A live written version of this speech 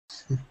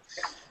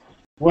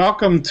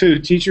Welcome to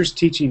Teachers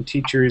Teaching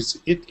Teachers.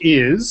 It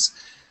is,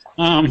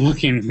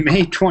 looking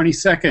May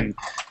 22nd,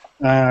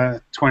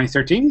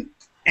 2013.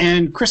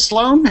 And Chris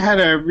Sloan had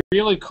a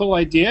really cool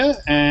idea,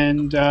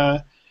 and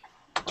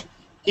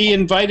he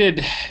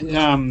invited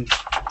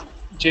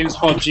James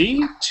Paul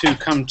G. to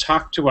come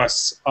talk to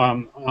us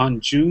on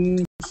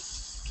June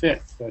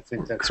 5th, I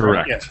think that's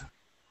correct. Right. Yeah,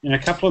 in a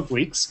couple of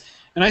weeks.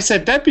 And I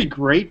said, that'd be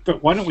great,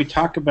 but why don't we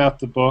talk about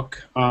the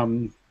book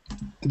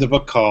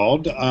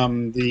called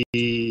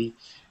the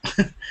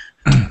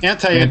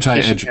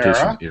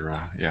Anti-Education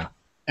Era, yeah.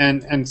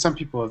 And some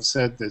people have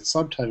said that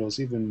subtitle is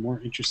even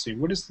more interesting.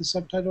 What is the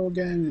subtitle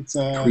again? It's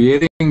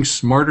Creating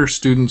Smarter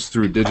Students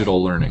Through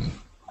Digital Learning.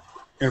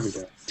 There we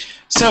go.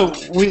 So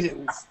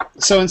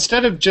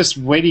instead of just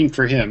waiting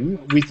for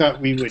him, we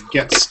thought we would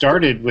get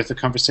started with a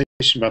conversation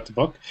about the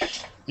book.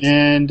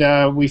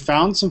 And we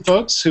found some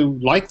folks who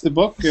like the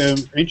book, are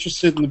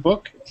interested in the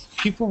book,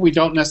 people we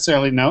don't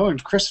necessarily know,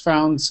 and Chris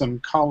found some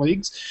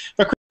colleagues.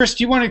 But Chris,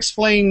 do you want to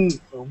explain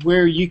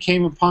where you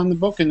came upon the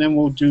book, and then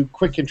we'll do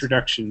quick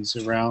introductions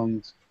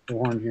around the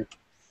horn here.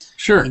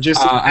 Sure.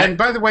 And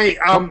by the way,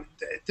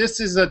 this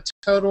is a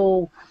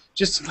total.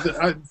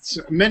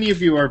 Many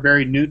of you are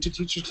very new to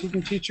Teachers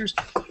Teaching Teachers.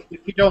 If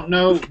you don't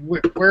know,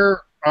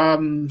 we're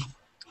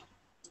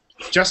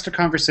just a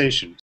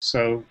conversation.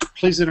 So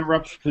please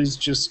interrupt. Please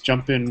just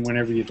jump in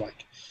whenever you'd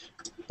like.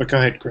 But go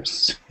ahead,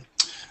 Chris.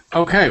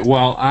 Okay.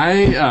 Well,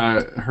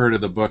 I heard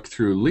of the book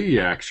through Lee,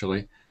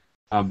 actually,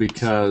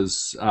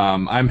 because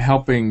I'm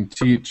helping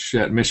teach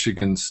at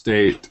Michigan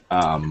State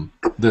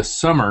this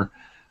summer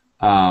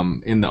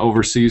in the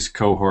overseas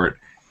cohort.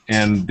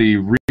 And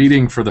the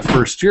reading for the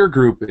first year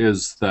group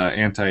is the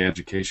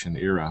Anti-Education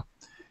Era.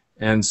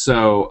 And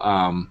so,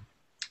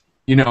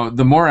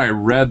 the more I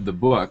read the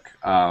book,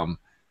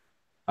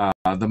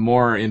 the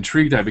more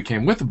intrigued I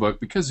became with the book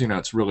because,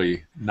 it's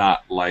really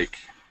not like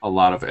a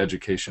lot of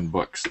education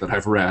books that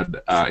I've read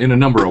in a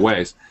number of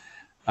ways.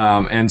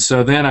 And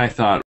so then I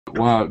thought,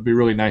 well, it'd be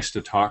really nice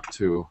to talk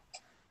to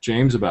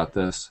James about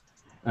this.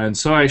 And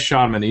so I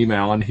shot him an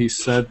email, and he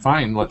said,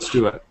 fine, let's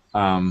do it,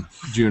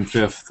 June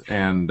 5th.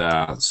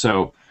 And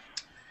so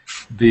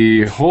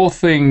the whole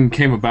thing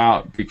came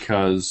about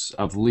because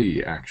of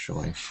Lee,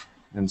 actually.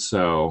 And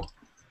so...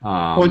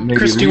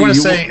 Chris, do you want to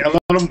say a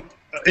little...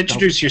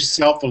 Introduce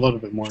yourself a little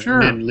bit more,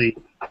 sure. And then Lee.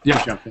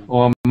 Yeah. Jump in.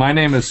 Well, my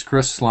name is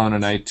Chris Sloan,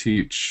 and I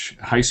teach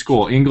high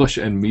school English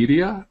and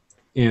media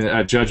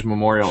at Judge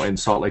Memorial in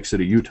Salt Lake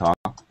City, Utah.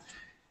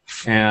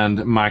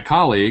 And my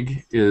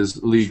colleague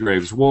is Lee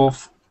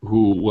Graves-Wolf,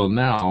 who will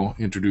now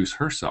introduce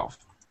herself.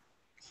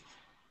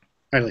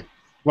 Hi, Lee.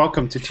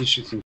 Welcome to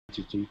Teachers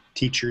Teaching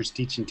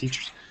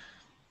Teachers.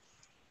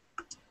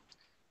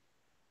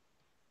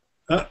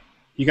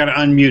 You got to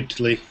unmute,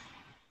 Lee.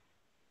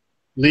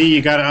 Lee,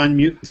 you got to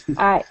unmute.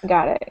 I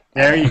got it.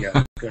 There you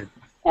go. Good.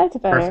 That's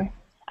better. Perfect.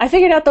 I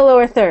figured out the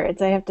lower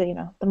thirds. I have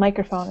to, the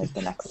microphone is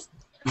the next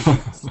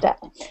step.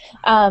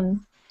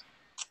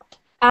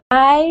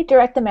 I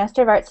direct the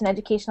Master of Arts in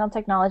Educational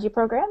Technology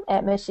program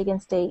at Michigan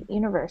State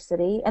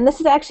University. And this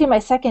is actually my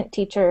second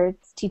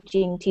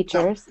teaching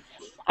teachers.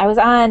 I was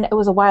on, it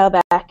was a while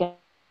back,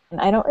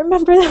 and I don't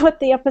remember what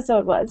the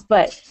episode was,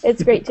 but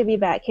it's great to be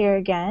back here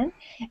again.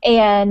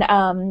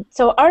 And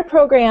so our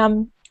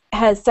program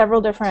has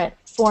several different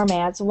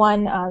formats.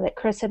 One that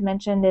Chris had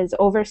mentioned is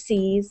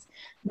overseas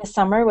this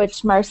summer,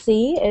 which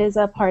Marcy is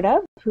a part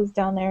of, who's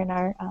down there in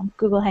our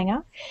Google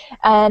Hangout.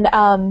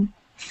 And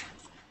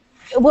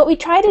what we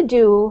try to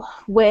do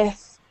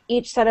with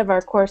each set of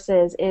our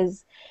courses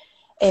is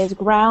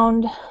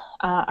ground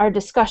our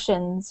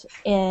discussions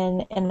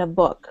in a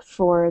book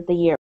for the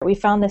year. We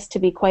found this to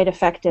be quite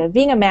effective.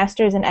 Being a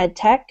master's in ed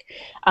tech,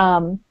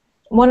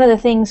 one of the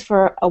things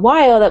for a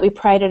while that we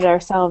prided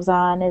ourselves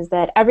on is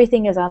that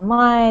everything is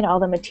online, all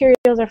the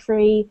materials are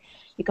free,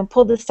 you can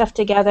pull this stuff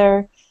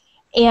together,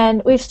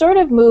 and we've sort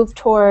of moved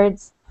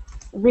towards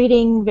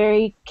reading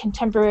very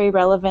contemporary,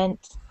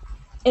 relevant,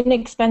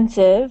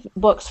 inexpensive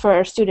books for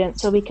our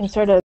students so we can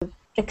sort of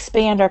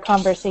expand our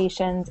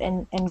conversations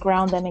and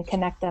ground them and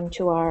connect them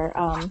to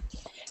our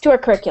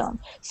curriculum.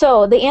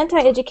 So the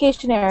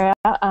Anti-Education Era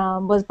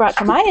was brought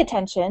to my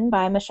attention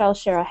by Michelle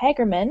Shara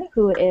Hagerman,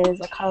 who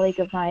is a colleague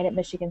of mine at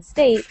Michigan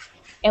State,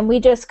 and we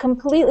just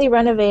completely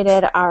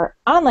renovated our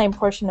online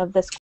portion of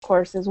this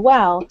course as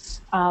well,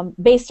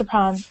 based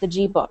upon the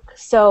G book.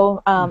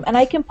 So, and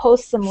I can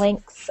post some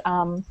links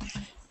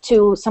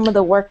to some of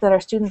the work that our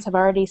students have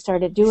already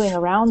started doing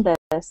around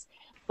this,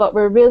 but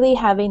we're really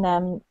having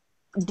them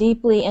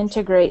deeply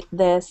integrate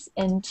this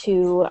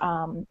into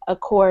a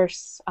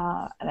course,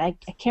 and I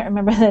can't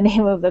remember the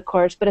name of the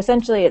course, but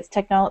essentially it's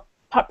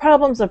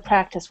problems of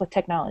practice with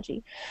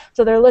technology.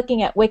 So they're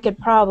looking at wicked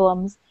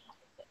problems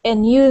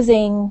and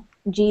using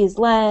G's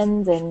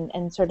lens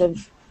and sort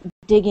of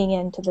digging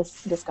into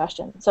this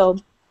discussion. So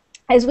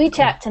as we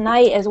chat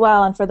tonight as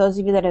well, and for those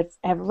of you that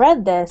have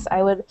read this,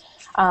 I would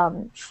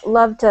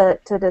love to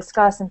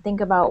discuss and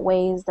think about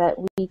ways that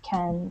we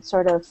can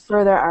sort of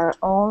further our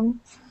own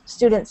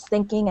students'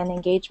 thinking and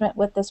engagement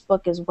with this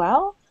book as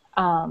well,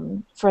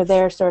 for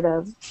their sort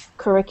of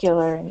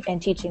curricular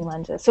and teaching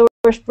lenses. So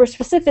we're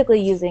specifically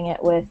using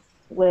it with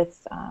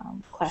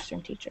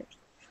classroom teachers.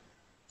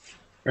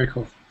 Very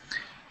cool.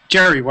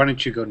 Jerry, why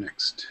don't you go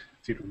next,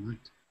 if you don't mind?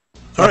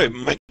 All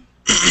right.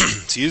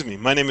 Excuse me.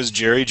 My name is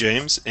Jerry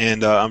James,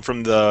 and I'm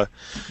from the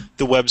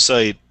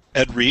website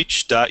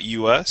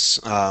edreach.us.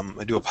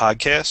 I do a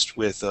podcast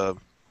with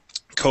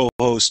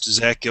co-host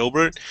Zach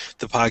Gilbert.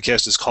 The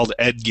podcast is called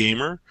Ed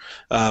Gamer.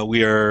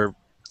 We are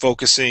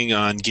focusing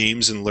on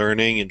games and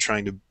learning and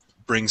trying to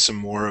bring some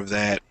more of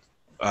that,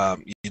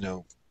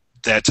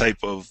 that type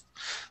of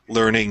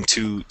learning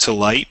to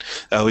light.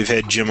 We've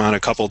had Jim on a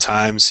couple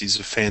times. He's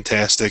a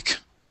fantastic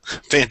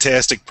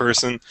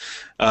person,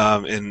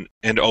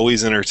 and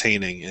always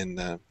entertaining.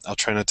 And I'll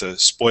try not to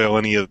spoil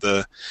any of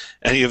the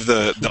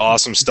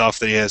awesome stuff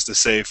that he has to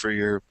say for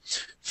your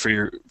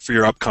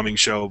upcoming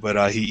show.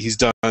 But he's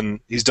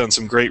done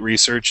some great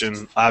research,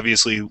 and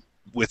obviously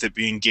with it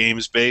being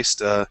games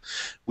based,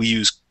 we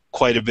use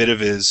quite a bit of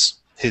his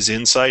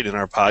insight in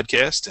our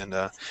podcast.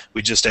 And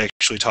we just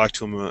actually talked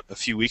to him a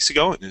few weeks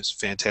ago, and it was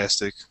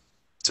fantastic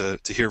to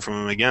hear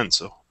from him again.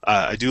 So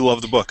I do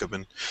love the book. I've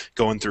been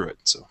going through it.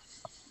 So.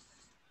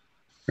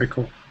 Very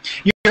cool.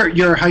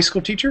 You're a high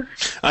school teacher?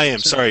 I am.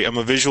 Sorry, I'm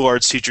a visual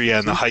arts teacher. Yeah,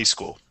 in the high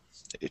school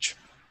age.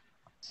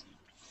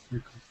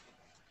 Very cool.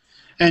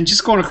 And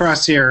just going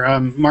across here,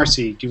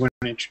 Marcy, do you want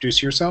to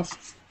introduce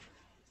yourself?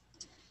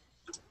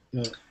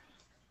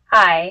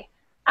 Hi,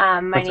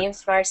 my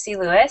name's Marcy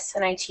Lewis,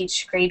 and I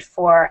teach grade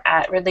 4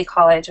 at Ridley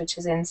College, which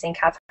is in St.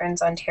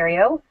 Catharines,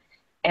 Ontario.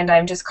 And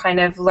I'm just kind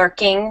of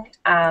looking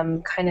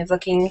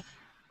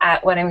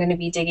at what I'm going to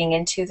be digging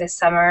into this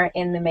summer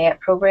in the Mayet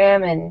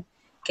program, and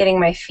getting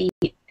my feet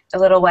a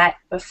little wet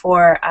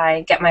before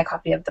I get my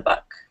copy of the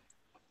book.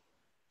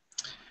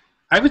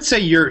 I would say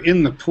you're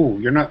in the pool.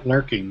 You're not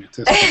lurking at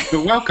this point,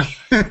 but welcome.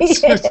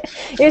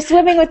 You're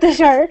swimming with the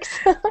sharks.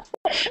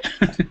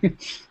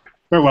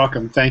 You're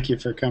welcome. Thank you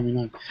for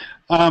coming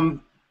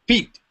on.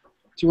 Pete, do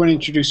you want to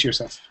introduce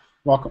yourself?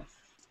 Welcome.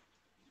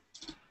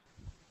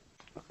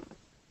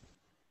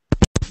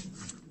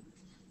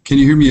 Can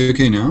you hear me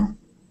okay now?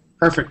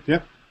 Perfect,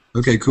 yep.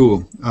 Okay,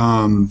 cool.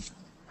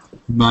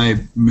 My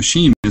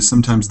machine is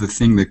sometimes the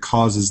thing that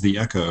causes the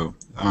echo,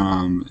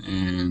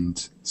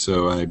 and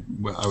so I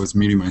was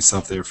muting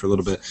myself there for a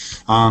little bit.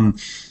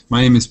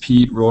 My name is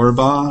Pete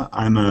Rorabaugh.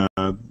 I'm a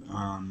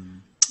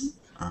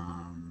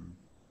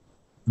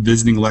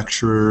visiting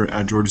lecturer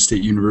at Georgia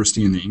State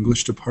University in the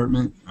English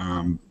department,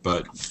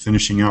 but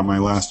finishing out my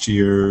last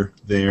year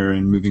there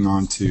and moving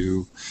on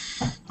to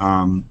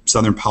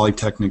Southern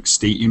Polytechnic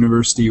State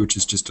University, which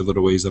is just a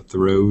little ways up the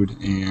road,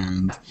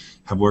 and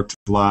have worked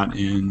a lot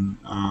in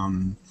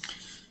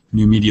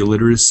new media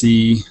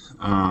literacy,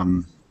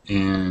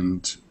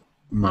 and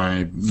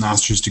my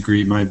master's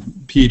degree, my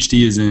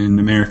PhD is in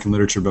American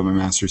literature, but my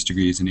master's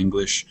degree is in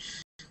English.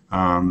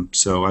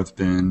 So I've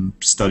been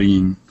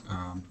studying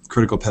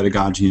critical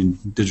pedagogy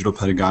and digital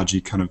pedagogy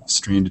kind of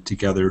stranded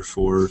together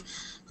for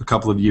a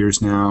couple of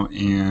years now,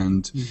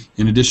 and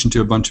in addition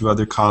to a bunch of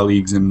other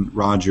colleagues, and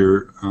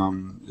Roger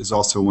is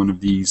also one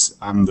of these,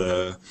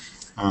 I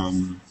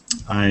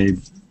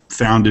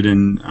founded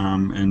and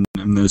am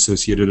the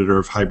associate editor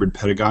of Hybrid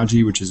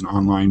Pedagogy, which is an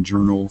online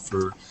journal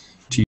for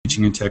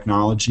teaching and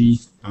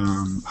technology.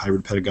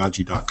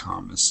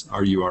 Hybridpedagogy.com is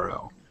our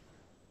URL.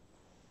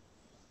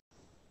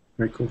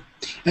 Very cool.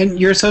 And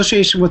your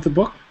association with the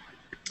book?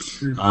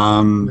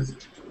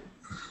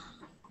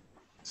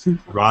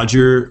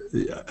 Roger,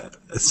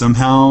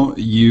 somehow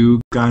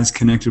you guys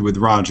connected with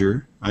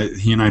Roger.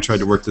 He and I tried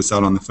to work this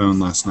out on the phone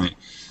last night.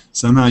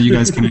 Somehow you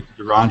guys connected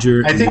to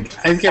Roger. I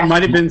think it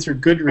might have been through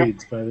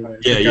Goodreads, by the way.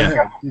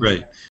 Yeah,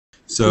 right.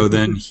 So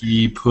then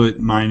he put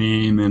my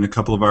name and a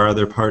couple of our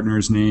other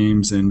partners'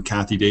 names and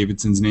Kathy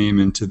Davidson's name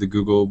into the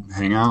Google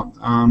Hangout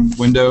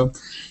window.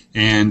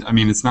 And, I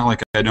mean, it's not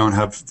like I don't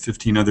have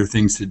 15 other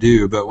things to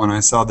do, but when I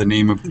saw the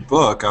name of the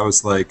book, I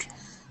was like,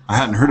 I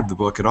hadn't heard of the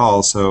book at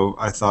all, so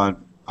I thought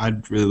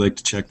I'd really like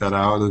to check that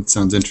out. It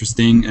sounds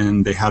interesting,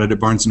 and they had it at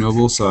Barnes &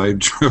 Noble, so I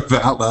drove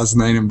out last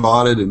night and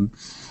bought it, and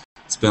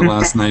spent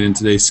last night and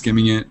today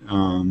skimming it.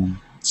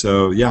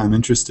 So, yeah, I'm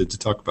interested to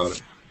talk about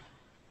it.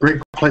 Great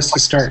place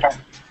to start.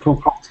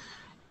 Cool.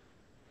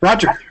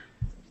 Roger,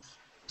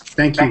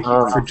 thank you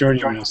for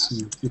joining us.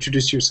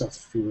 Introduce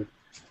yourself, if you would,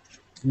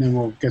 and then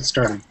we'll get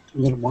started a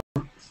little more.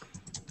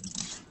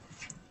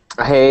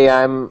 Hey,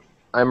 I'm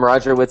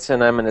Roger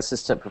Whitson. I'm an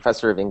assistant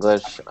professor of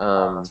English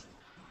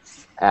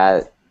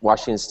at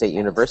Washington State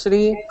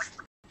University,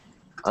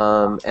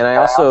 and I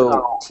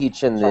also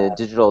teach in the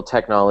digital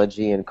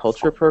technology and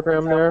culture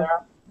program there.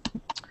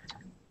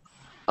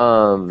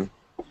 Oh,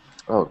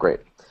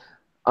 great.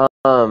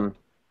 And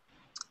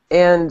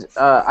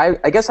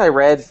I guess I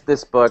read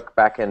this book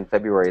back in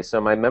February,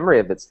 so my memory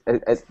of it's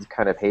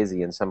kind of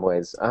hazy in some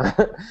ways.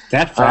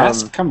 That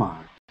fast? Come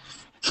on.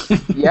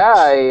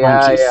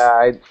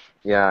 Yeah,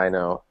 I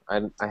know.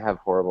 I have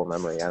horrible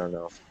memory. I don't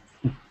know.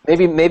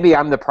 Maybe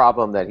I'm the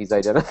problem that he's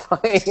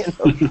identifying in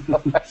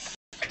the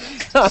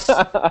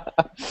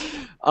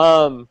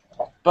book.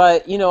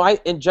 But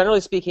and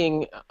generally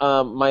speaking,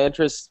 my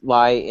interests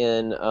lie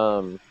in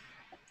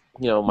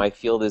my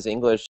field is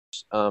English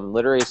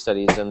literary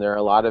studies, and there are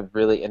a lot of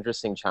really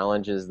interesting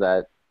challenges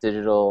that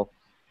digital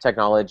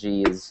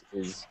technology is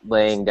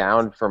laying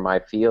down for my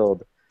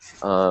field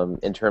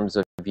in terms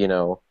of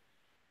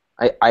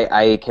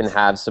I can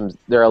have some.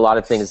 There are a lot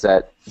of things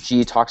that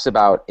G talks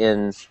about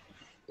in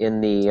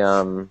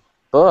the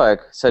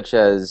book, such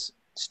as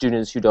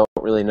students who don't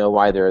really know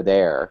why they're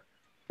there,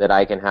 that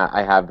I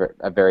have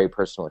a very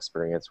personal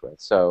experience with.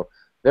 So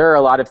there are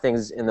a lot of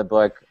things in the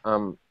book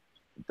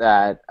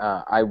that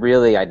I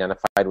really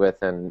identified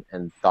with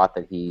and thought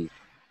that he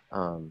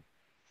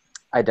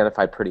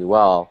identified pretty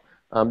well.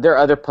 There are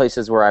other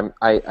places where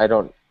I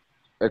don't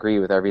agree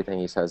with everything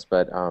he says,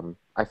 but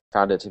I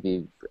found it to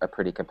be a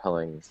pretty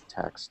compelling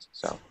text.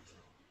 So.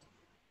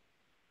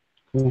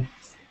 Cool.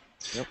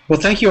 Yep. Well,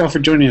 thank you all for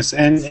joining us.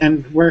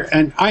 I'm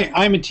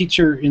a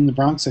teacher in the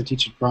Bronx. I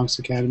teach at Bronx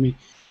Academy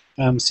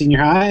Senior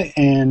High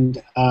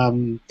and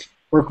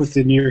work with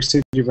the New York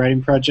City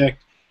Writing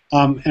Project.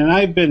 And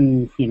I've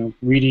been,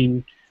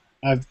 reading.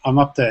 I'm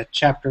up to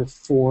chapter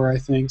 4, I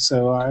think.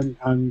 So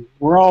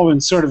we're all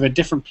in sort of a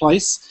different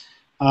place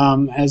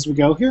as we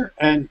go here,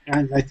 and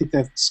I think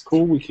that's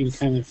cool. We can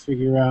kind of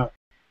figure out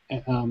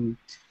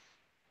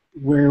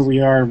where we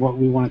are and what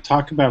we want to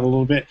talk about a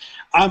little bit.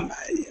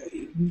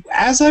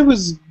 As I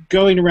was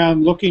going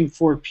around looking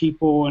for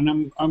people,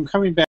 and I'm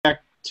coming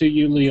back to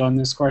you, Lee, on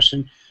this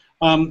question.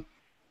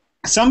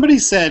 Somebody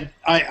said,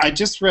 I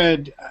just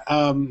read,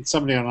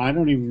 somebody, I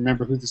don't even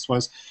remember who this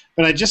was,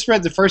 but I just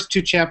read the first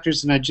 2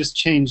 chapters and I just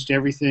changed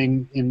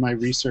everything in my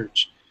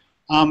research.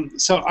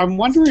 So I'm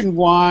wondering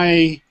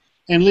why,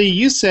 and Lee,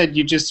 you said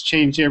you just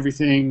changed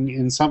everything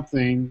in some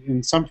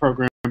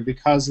program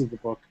because of the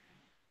book.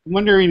 I'm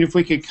wondering if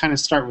we could kind of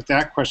start with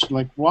that question,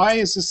 like why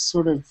is this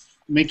sort of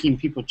making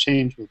people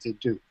change what they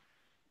do?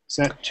 Is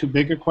that too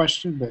big a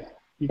question? But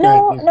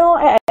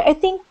No, I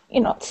think,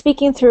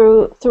 speaking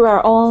through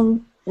our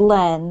own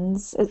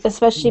lens,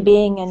 especially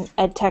being an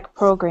ed tech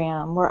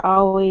program, we're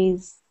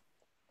always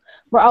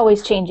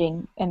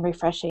changing and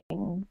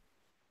refreshing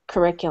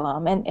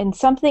curriculum, and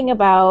something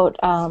about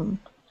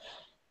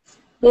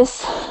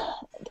this.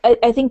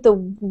 I think the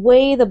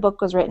way the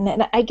book was written,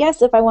 and I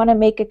guess if I want to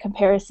make a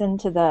comparison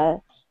to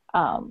the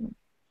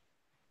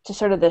to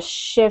sort of the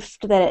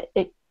shift that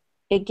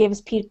it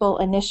gives people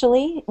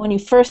initially when you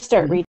first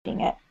start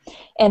reading it,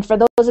 and for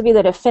those of you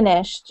that have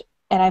finished.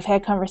 And I've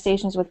had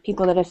conversations with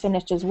people that have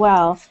finished as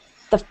well,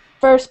 the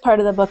first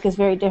part of the book is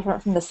very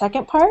different from the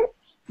second part.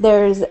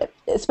 There's,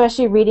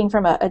 especially reading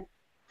from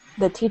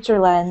the teacher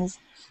lens,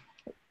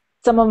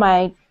 some of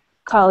my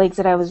colleagues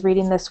that I was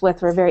reading this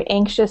with were very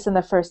anxious in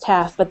the first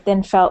half, but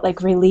then felt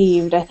like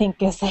relieved, I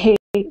think, as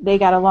they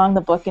got along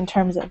the book in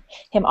terms of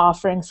him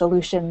offering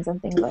solutions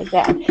and things like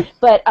that.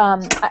 But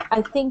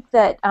I think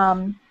that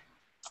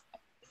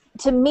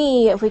to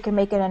me, if we can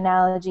make an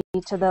analogy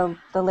to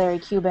the Larry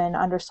Cuban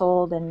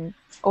undersold and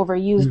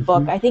overused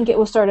book, I think it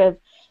will sort of,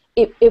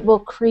 it will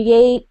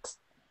create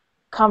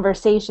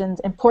conversations,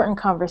 important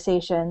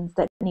conversations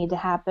that need to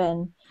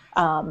happen,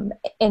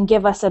 and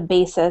give us a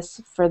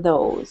basis for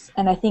those.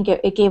 And I think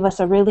it gave us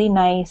a really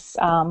nice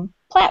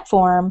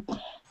platform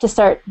to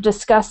start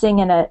discussing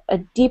in a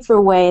deeper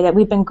way that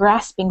we've been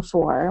grasping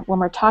for when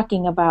we're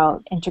talking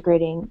about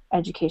integrating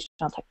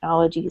educational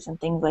technologies and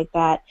things like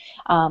that.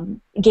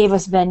 Gave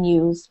us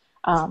venues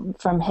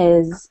from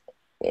his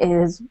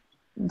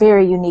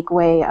very unique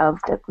way of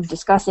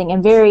discussing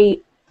and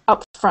very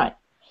upfront.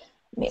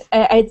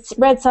 I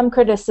read some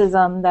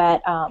criticism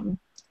that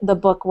the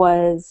book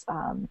was,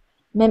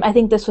 I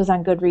think this was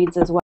on Goodreads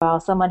as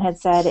well. Someone had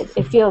said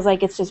it feels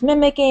like it's just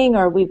mimicking,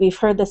 or we've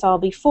heard this all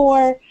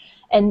before.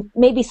 And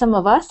maybe some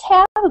of us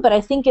have, but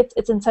I think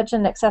it's in such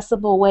an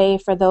accessible way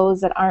for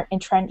those that aren't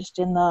entrenched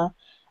in the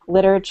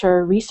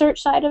literature research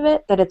side of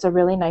it, that it's a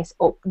really nice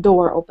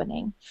door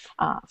opening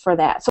for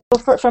that. So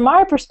from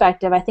our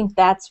perspective, I think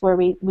that's where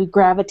we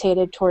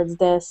gravitated towards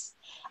this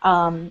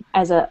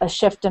as a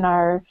shift in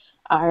our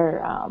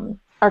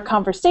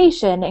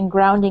conversation and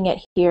grounding it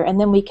here, and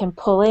then we can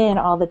pull in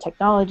all the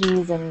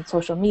technologies and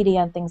social media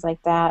and things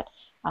like that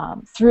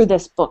through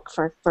this book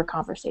for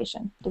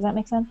conversation. Does that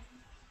make sense?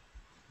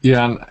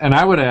 Yeah, and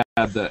I would add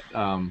that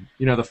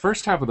the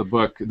first half of the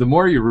book, the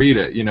more you read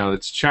it,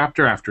 it's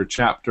chapter after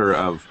chapter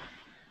of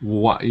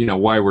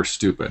why we're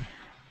stupid,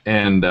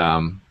 and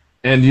I'm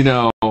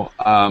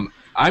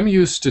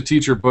used to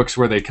teacher books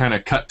where they kind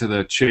of cut to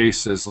the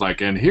chase as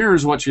like, and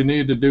here's what you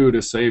need to do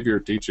to save your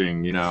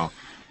teaching,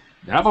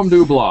 have them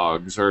do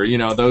blogs or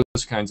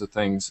those kinds of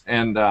things,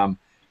 and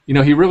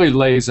he really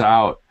lays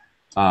out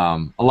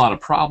a lot of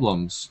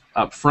problems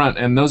up front,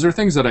 and those are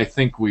things that I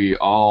think we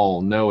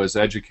all know as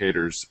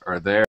educators are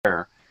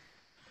there,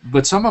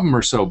 but some of them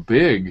are so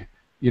big,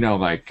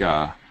 like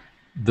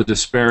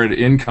the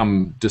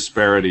income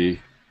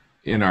disparity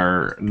in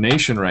our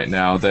nation right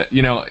now that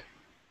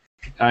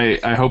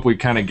I hope we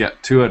kind of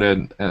get to it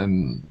in a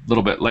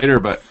little bit later,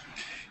 but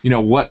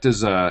what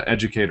does an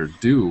educator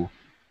do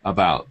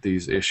about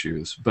these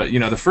issues. But,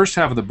 the first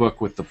half of the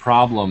book with the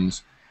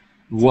problems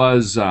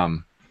was,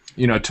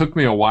 it took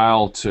me a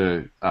while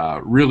to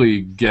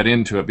really get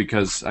into it,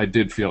 because I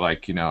did feel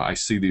like, I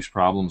see these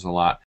problems a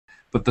lot.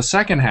 But the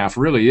second half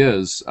really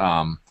is,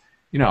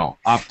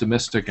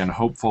 optimistic and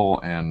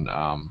hopeful, and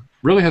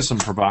really has some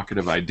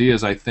provocative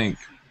ideas, I think,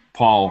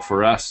 Paul,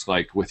 for us,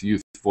 like with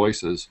Youth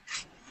Voices,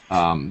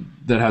 that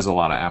has a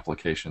lot of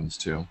applications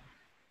too.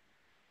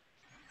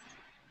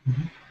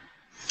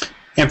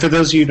 And for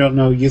those of you who don't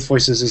know, Youth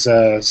Voices is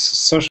a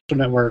social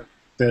network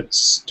that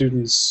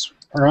students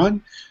are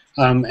on,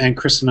 and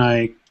Chris and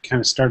I kind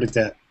of started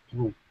that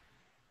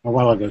a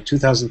while ago,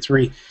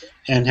 2003,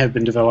 and have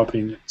been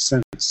developing it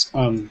since.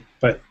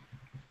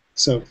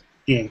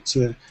 It's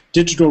a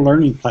digital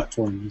learning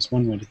platform is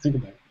one way to think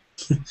about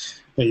it.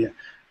 But yeah,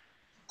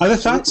 other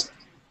thoughts?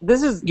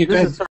 This is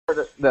sort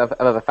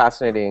of a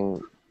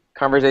fascinating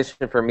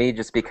conversation for me,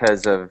 just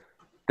because of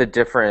the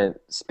different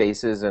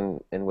spaces in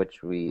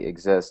which we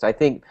exist. I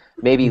think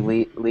maybe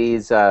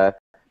Lee's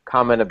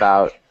comment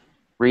about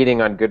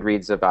reading on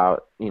Goodreads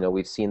about,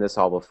 we've seen this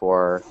all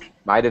before,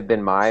 might have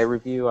been my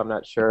review. I'm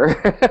not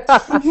sure.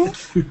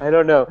 I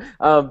don't know.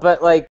 But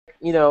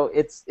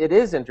it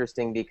is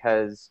interesting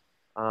because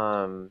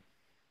I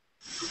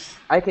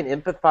can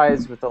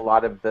empathize with a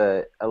lot of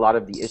the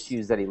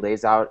issues that he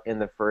lays out in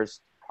the first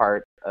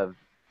part of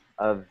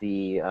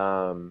the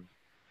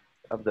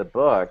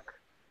book.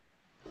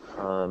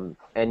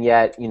 And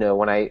yet,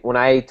 when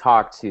I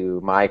talk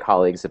to my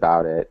colleagues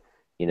about it,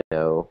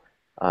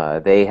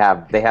 they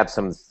have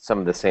some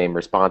of the same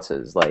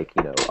responses, like,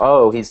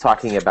 oh, he's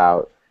talking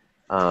about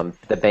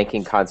the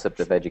banking concept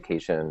of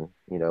education,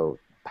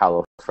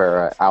 Paulo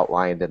Freire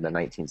outlined in the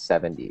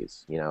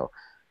 1970s,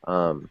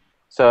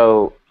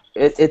 so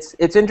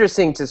it's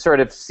interesting to sort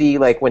of see,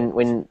 like,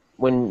 when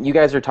you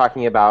guys are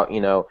talking about,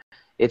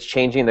 it's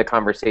changing the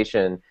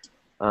conversation.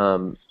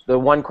 The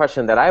one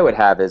question that I would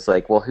have is,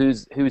 like, well,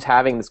 who's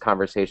having this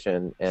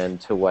conversation, and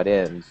to what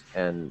end,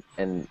 and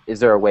is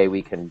there a way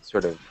we can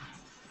sort of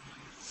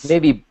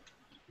maybe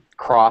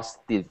cross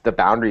the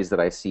boundaries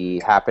that I see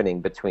happening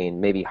between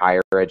maybe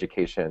higher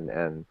education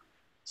and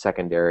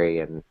secondary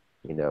and,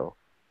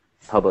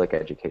 public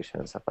education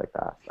and stuff like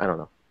that? I don't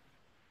know.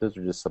 Those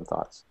are just some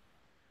thoughts.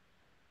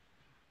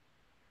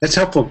 That's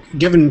helpful.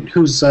 Given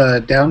who's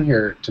down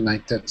here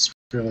tonight, that's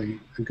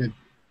really a good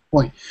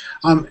point.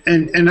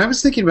 And I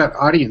was thinking about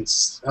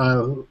audience.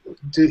 The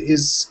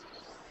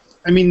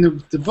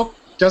book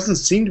doesn't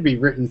seem to be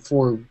written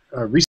for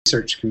a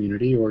research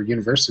community or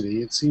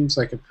university. It seems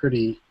like a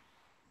pretty,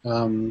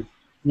 common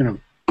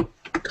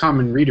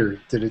reader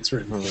that it's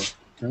written for. Right?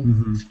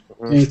 Mm-hmm.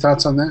 Any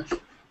thoughts on that?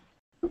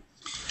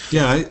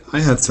 Yeah, I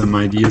had some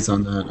ideas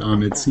on that.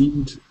 It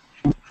seemed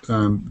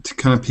to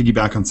kind of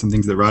piggyback on some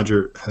things that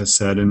Roger has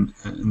said, and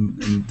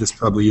this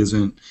probably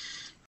isn't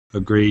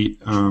a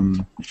great,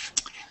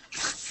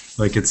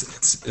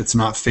 it's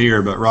not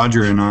fair, but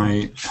Roger and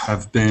I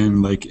have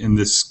been, like, in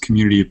this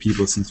community of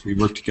people since we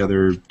worked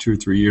together 2 or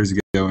 3 years ago,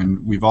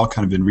 and we've all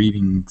kind of been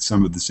reading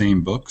some of the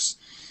same books.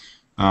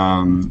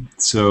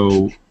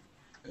 So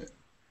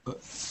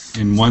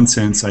in one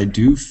sense, I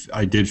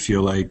did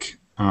feel like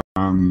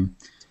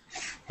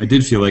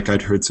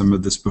I'd heard some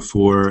of this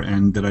before,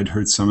 and that I'd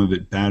heard some of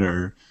it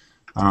better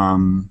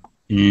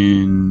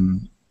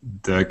in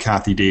the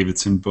Kathy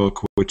Davidson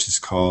book, which is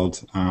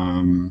called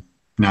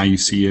Now You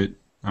See It.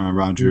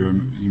 Roger,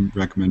 you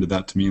recommended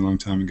that to me a long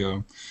time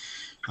ago.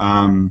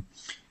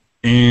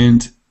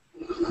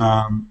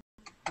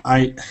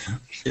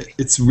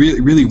 It's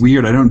really, really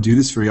weird. I don't do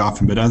this very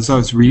often, but as I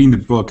was reading the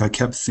book, I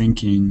kept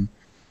thinking,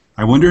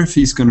 I wonder if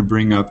he's going to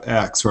bring up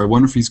X, or I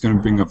wonder if he's going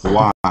to bring up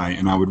Y,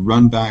 and I would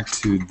run back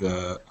to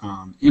the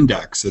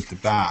index at the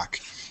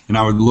back, and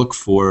I would look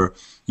for,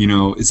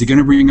 is he going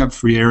to bring up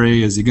Freire?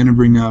 Is he going to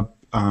bring up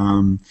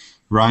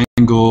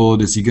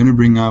Reingold? Is he going to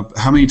bring up,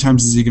 how many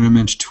times is he going to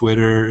mention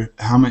Twitter?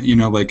 How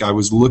many, I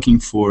was looking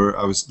for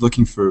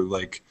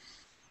like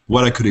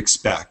what I could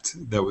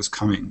expect that was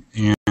coming,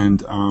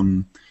 and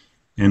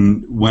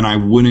when I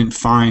wouldn't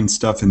find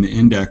stuff in the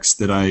index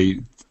that I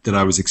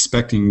was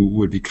expecting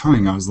would be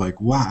coming, I was like,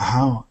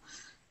 wow,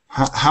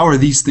 how are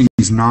these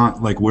things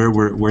not like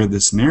where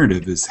this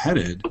narrative is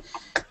headed?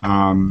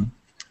 And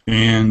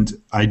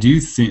I do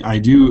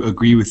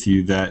agree with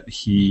you that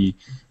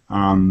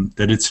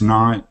that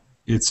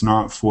it's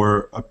not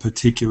for a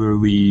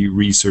particularly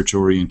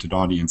research-oriented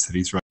audience that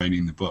he's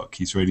writing the book.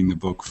 He's writing the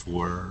book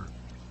for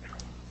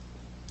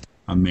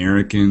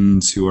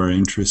Americans who are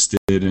interested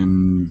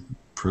in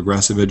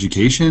progressive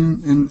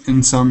education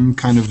in some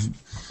kind of,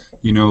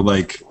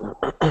 like,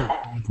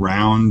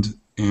 round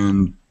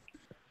and,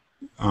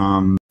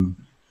 I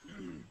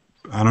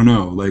don't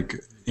know, like,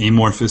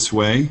 amorphous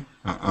way.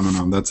 I don't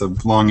know. That's a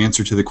long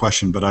answer to the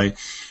question, but I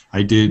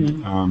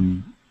did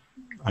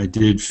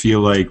feel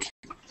like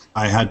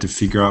I had to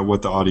figure out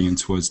what the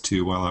audience was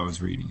too while I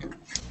was reading it.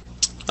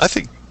 I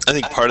think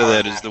part of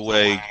that is the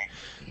way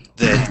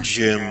that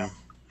Jim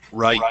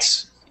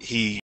writes.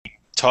 He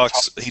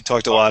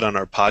talked a lot on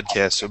our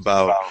podcast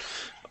about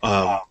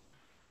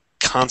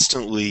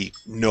constantly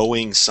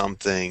knowing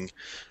something.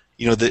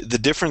 You know, the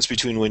difference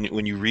between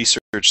when you research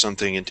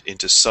something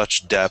into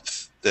such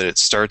depth that it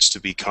starts to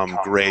become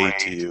gray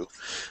to you.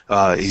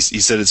 He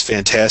said it's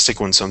fantastic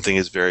when something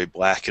is very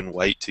black and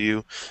white to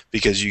you,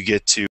 because you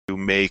get to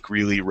make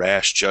really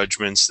rash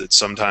judgments that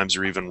sometimes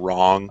are even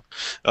wrong,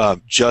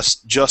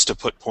 just to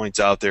put points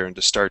out there and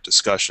to start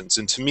discussions.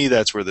 And to me,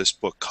 that's where this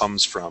book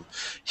comes from.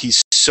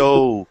 He's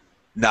so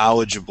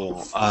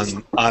knowledgeable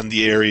on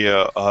the area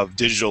of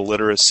digital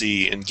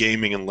literacy and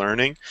gaming and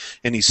learning,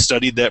 and he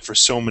studied that for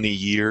so many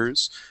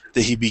years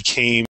that he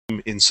became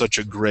in such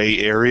a gray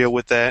area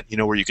with that, you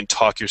know, where you can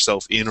talk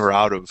yourself in or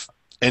out of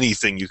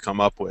anything you come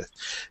up with.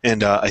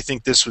 And I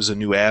think this was a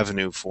new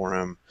avenue for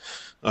him,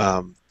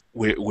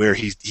 where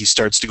he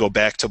starts to go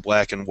back to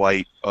black and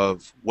white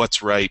of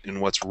what's right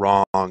and what's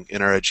wrong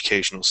in our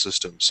educational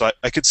system. So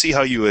I could see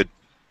how you would,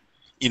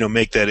 you know,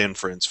 make that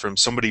inference from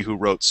somebody who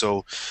wrote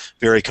so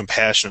very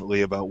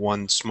compassionately about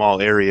one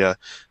small area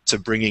to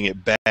bringing it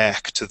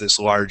back to this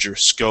larger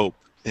scope.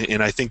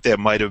 And I think that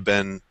might have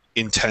been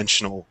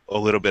intentional a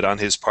little bit on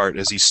his part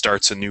as he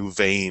starts a new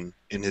vein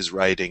in his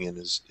writing and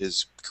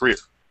his career.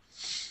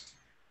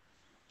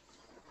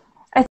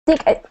 I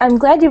think I'm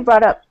glad you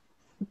brought up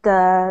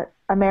the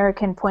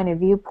American point of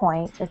view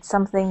point. It's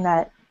something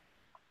that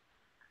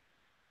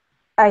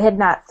I had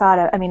not thought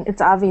of. I mean,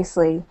 it's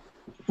obviously,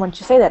 once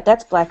you say that,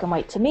 that's black and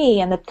white to me,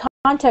 and the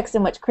context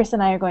in which Chris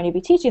and I are going to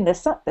be teaching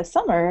this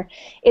summer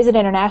is an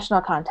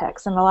international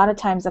context, and a lot of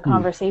times the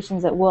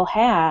conversations that we'll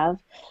have,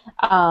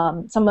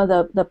 some of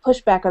the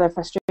pushback or the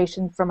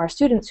frustration from our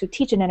students who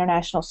teach in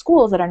international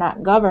schools that are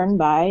not governed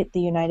by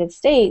the United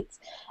States,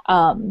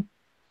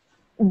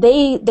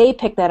 they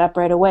pick that up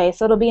right away.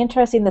 So it'll be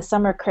interesting this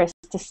summer, Chris,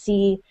 to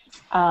see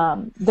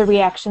the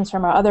reactions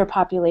from our other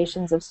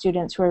populations of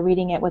students who are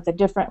reading it with a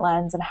different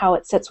lens and how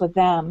it sits with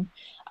them.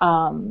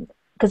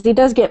 Because he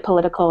does get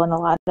political in a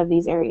lot of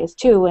these areas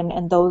too,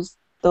 and those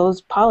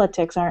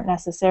politics aren't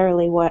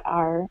necessarily what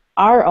our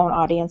own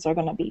audience are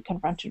going to be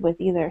confronted with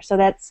either. So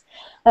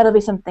that'll be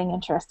something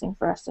interesting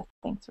for us to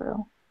think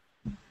through.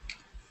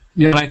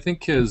 Yeah, and I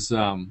think his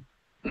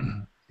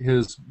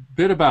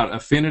bit about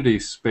affinity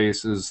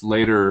spaces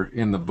later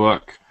in the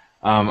book,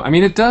 I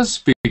mean, it does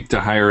speak to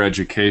higher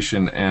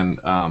education and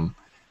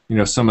you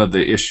know, some of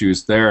the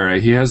issues there.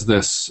 He has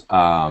this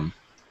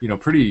you know,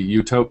 pretty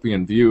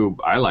utopian view,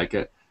 I like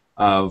it,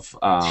 of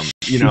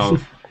you know,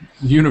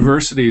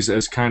 universities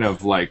as kind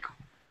of like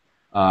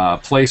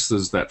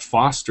places that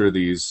foster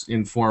these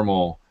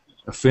informal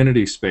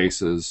affinity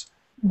spaces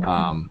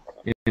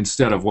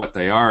instead of what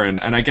they are.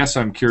 And I guess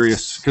I'm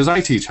curious, because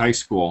I teach high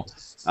school,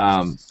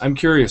 I'm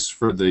curious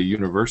for the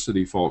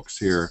university folks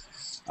here,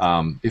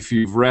 if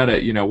you've read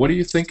it, you know, what do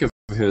you think of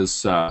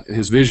his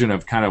vision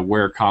of kind of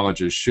where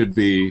colleges should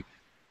be?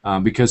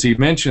 Because he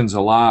mentions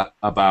a lot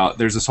about,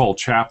 there's this whole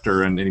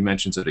chapter, and he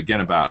mentions it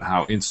again about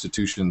how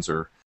institutions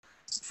are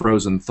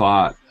frozen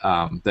thought,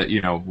 that,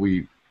 you know,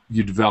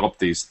 you develop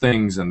these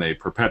things and they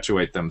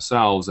perpetuate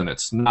themselves, and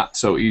it's not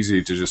so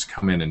easy to just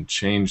come in and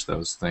change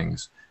those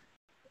things.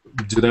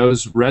 Do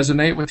those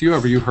resonate with you, or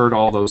have you heard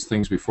all those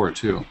things before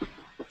too?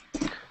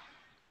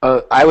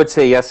 I would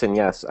say yes and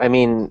yes. I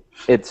mean,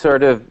 it's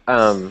sort of,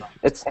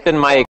 it's been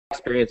my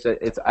experience.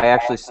 I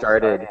actually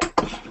started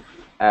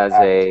as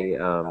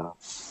a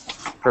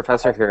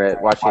professor here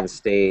at Washington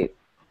State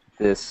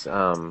this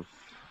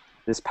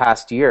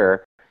past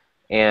year,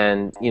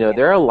 and you know,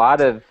 there are a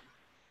lot of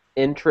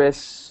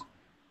interests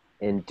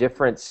in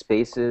different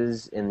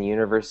spaces in the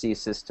university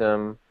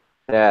system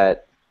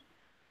that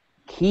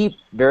keep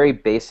very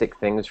basic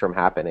things from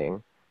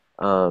happening.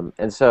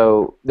 And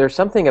so there's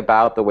something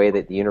about the way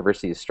that the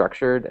university is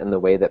structured and the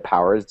way that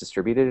power is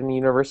distributed in the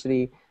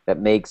university that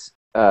makes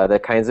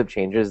the kinds of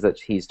changes that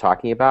he's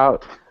talking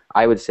about,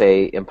 I would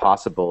say,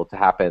 impossible to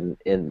happen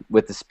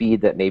with the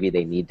speed that maybe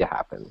they need to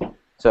happen.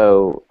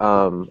 So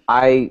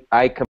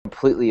I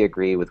completely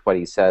agree with what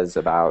he says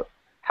about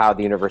how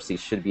the university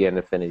should be an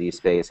affinity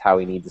space, how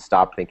we need to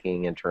stop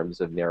thinking in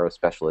terms of narrow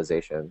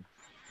specialization,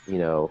 you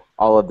know,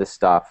 all of this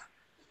stuff.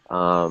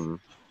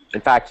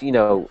 In fact, you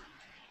know,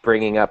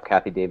 bringing up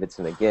Kathy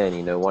Davidson again,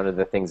 you know, one of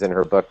the things in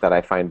her book that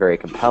I find very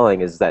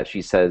compelling is that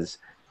she says,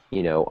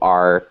 you know,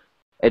 our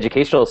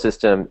educational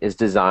system is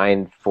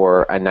designed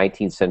for a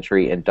 19th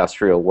century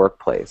industrial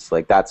workplace.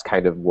 Like, that's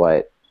kind of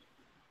what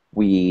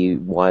we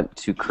want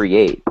to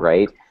create,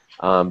 right?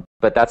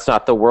 But that's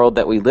not the world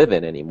that we live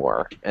in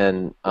anymore.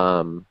 And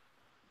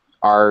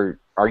our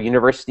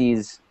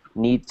universities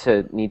need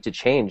to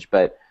change,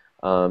 but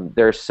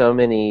there's so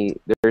many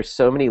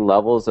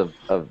levels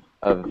of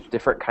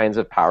different kinds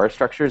of power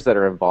structures that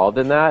are involved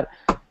in that,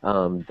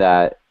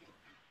 that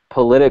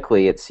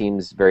politically it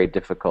seems very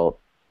difficult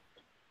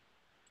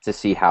to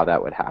see how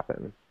that would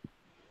happen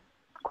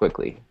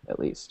quickly, at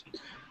least.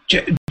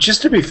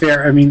 Just to be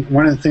fair, I mean,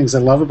 one of the things I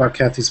love about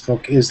Kathy's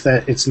book is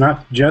that it's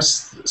not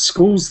just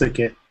schools that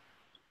get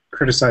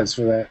criticized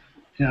for that.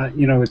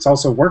 You know, it's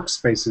also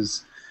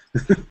workspaces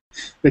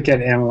that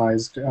get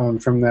analyzed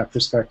from that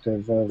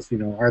perspective of, you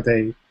know, are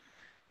they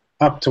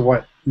up to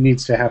what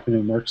needs to happen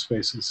in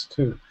workspaces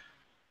too.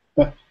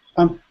 But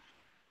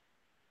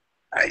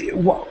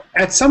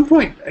at some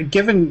point,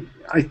 given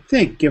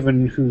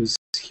who's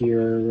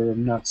here,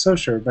 I'm not so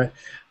sure, but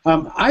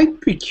I'd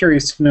be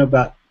curious to know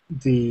about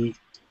the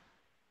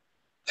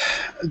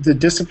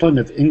discipline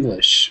of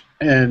English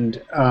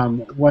and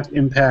what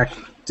impact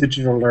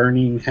digital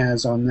learning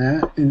has on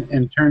that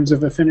in terms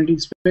of affinity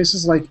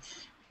spaces. Like,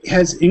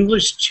 has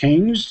English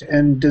changed,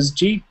 and does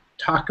G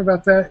talk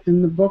about that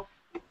in the book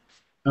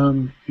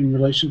in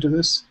relation to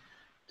this?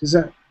 Does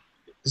that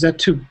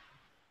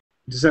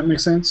make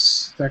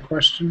sense, that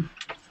question?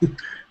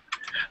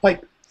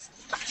 like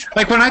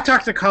when I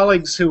talk to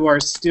colleagues who are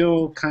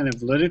still kind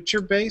of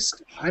literature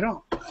based, I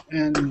don't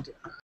know.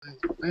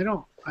 I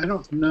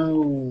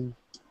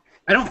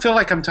don't feel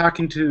like I'm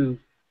talking to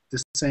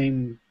the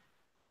same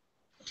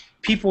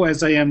people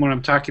as I am when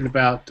I'm talking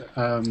about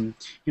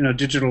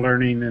digital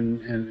learning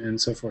and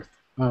so forth.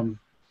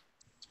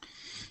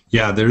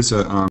 Yeah, there's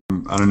a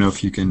I don't know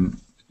if you can.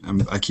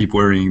 I keep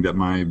worrying that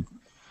my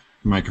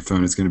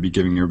microphone is going to be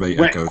giving everybody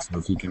echo. So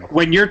if you can.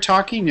 When you're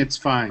talking, it's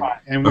fine,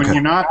 and when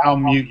you're not, I'll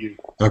mute you.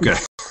 Okay.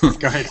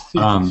 Go ahead.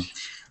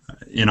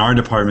 In our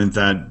department,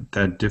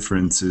 that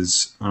difference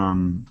is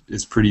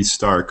pretty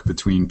stark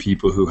between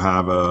people who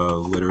have a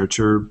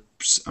literature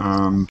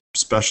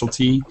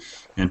specialty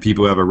and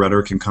people who have a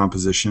rhetoric and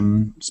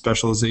composition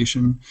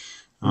specialization.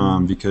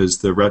 Because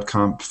the Red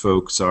Comp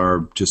folks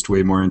are just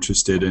way more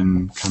interested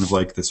in kind of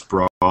like this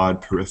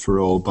broad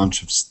peripheral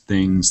bunch of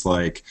things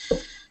like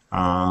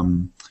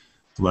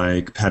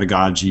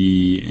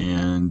pedagogy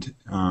and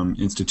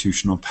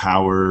institutional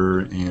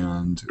power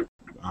and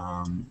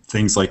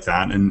things like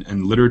that.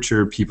 And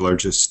literature people are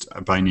just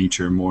by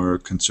nature more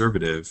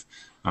conservative.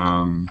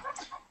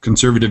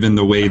 Conservative in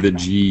the way that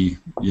G,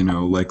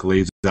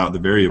 lays out the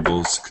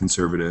variables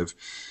conservative.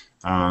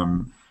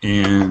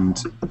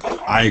 And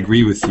I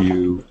agree with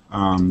you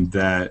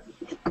that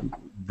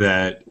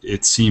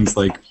it seems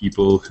like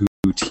people who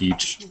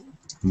teach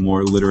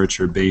more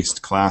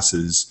literature-based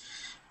classes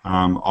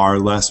are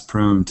less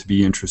prone to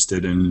be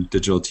interested in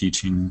digital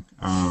teaching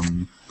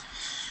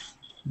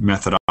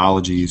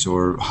methodologies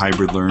or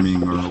hybrid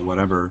learning or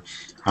whatever.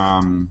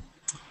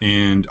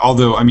 And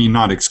although,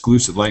 not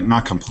exclusive,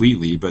 not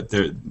completely, but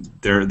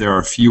there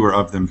are fewer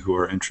of them who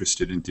are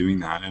interested in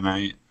doing that. And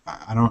I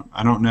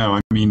don't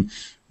know.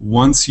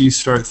 Once you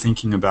start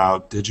thinking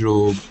about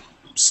digital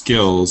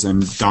skills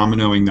and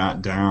dominoing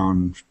that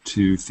down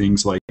to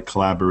things like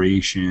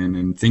collaboration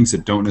and things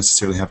that don't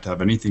necessarily have to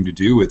have anything to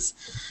do with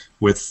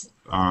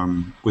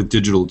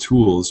digital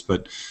tools,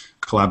 but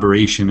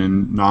collaboration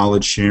and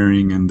knowledge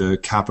sharing and the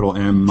capital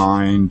M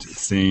mind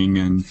thing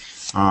and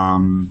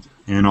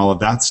all of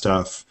that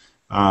stuff,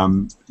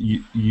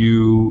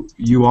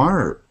 you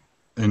are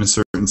in a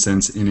certain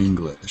sense in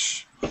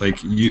English. Like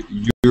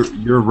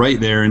you're right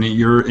there, and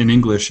you're in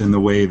English in the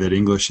way that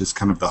English is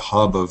kind of the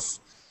hub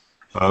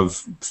of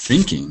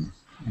thinking,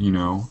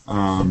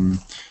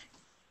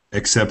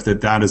 except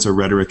that is a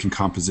rhetoric and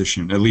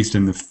composition. At least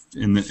in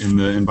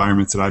the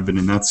environments that I've been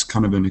in, that's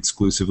kind of an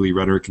exclusively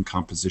rhetoric and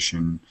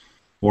composition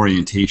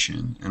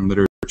orientation. And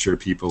literature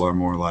people are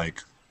more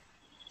like,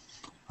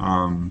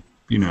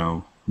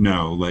 no,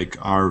 like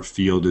our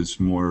field is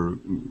more,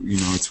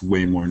 it's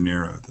way more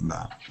narrow than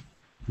that.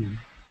 Mm-hmm.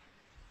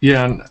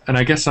 Yeah, and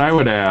I guess I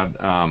would add,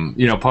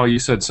 Paul, you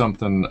said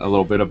something a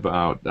little bit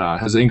about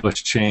has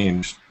English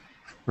changed,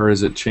 or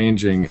is it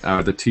changing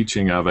the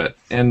teaching of it?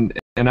 And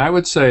I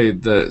would say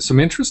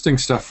some interesting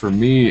stuff for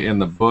me in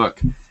the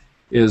book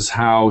is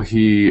how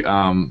he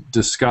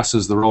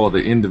discusses the role of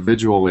the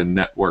individual in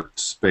networked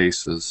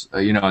spaces.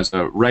 As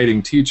a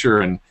writing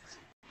teacher and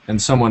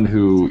someone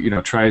who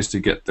tries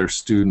to get their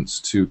students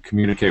to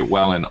communicate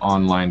well in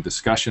online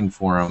discussion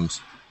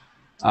forums.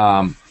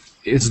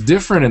 It's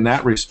different in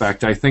that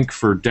respect. I think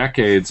for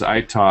decades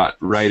I taught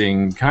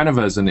writing kind of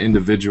as an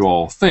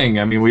individual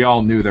thing. We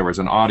all knew there was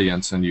an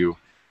audience and you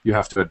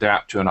have to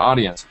adapt to an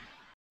audience.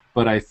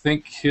 But I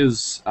think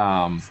his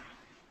kind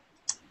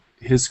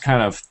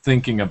of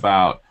thinking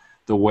about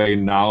the way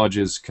knowledge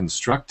is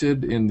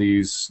constructed in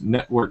these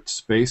networked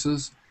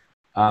spaces,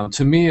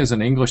 to me as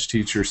an English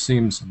teacher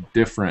seems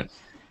different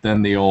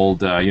than the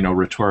old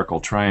rhetorical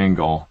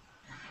triangle.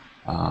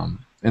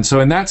 And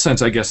so in that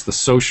sense, I guess the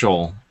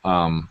social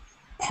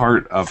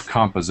part of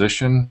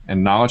composition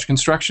and knowledge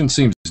construction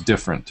seems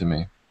different to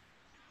me.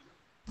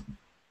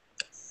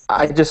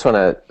 I just want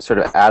to sort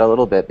of add a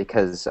little bit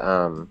because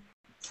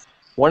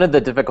one of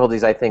the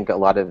difficulties I think a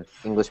lot of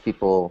English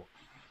people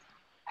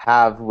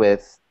have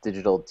with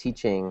digital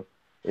teaching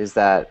is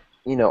that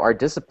our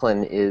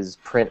discipline is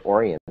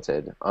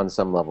print-oriented on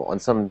some level, on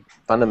some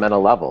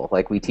fundamental level.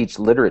 Like we teach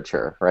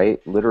literature, right?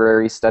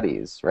 Literary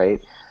studies,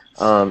 right?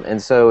 And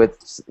so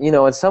it's,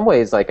 in some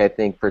ways, like I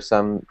think for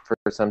some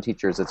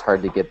teachers, it's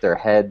hard to get their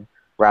head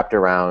wrapped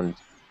around,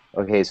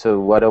 okay, so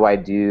what do I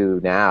do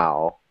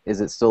now?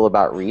 Is it still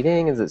about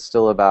reading? Is it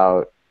still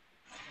about,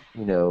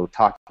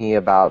 talking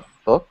about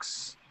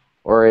books?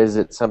 Or is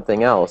it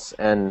something else?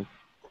 And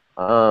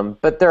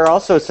But there are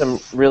also some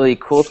really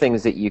cool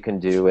things that you can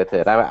do with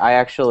it. I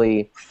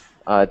actually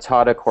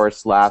taught a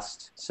course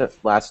last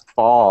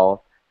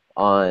fall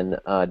on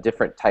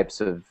different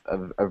types of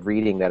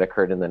reading that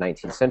occurred in the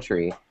 19th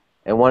century.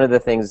 And one of the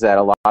things that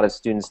a lot of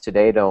students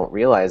today don't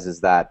realize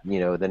is that,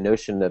 you know, the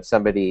notion of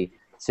somebody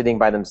sitting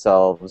by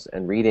themselves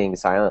and reading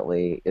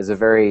silently is a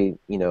very,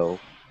 you know,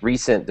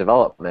 recent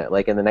development.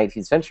 Like in the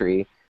 19th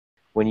century,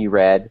 when you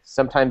read,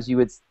 sometimes you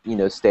would, you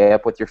know, stay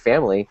up with your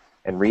family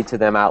and read to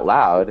them out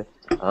loud.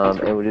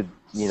 And would,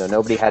 you know,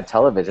 nobody had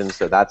television,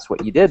 so that's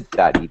what you did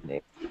that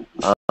evening.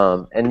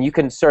 And you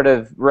can sort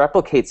of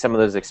replicate some of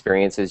those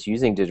experiences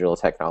using digital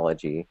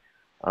technology.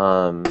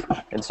 And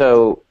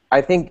so I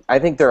think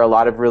there are a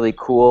lot of really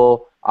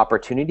cool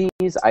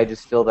opportunities. I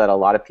just feel that a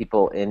lot of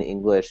people in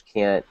English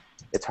can't.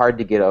 It's hard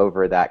to get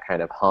over that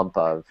kind of hump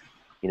of,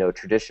 you know,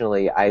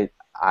 traditionally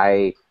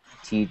I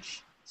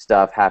teach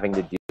stuff having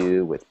to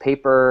do with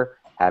paper,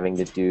 having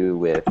to do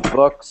with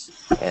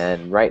books,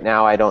 and right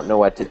now I don't know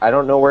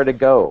where to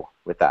go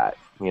with that,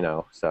 you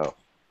know. So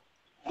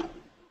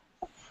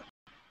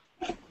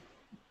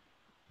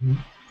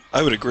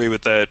I would agree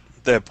with that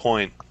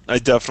point. I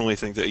definitely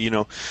think that, you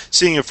know,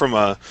 seeing it from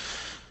a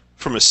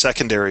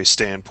secondary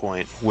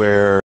standpoint,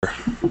 where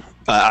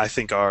I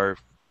think our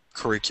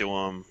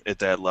curriculum at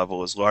that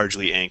level is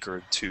largely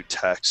anchored to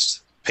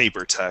text,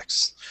 paper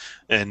text,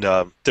 and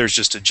there's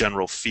just a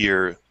general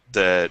fear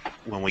that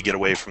when we get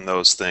away from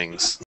those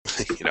things,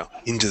 you know,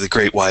 into the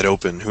great wide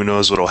open, who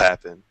knows what'll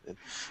happen. And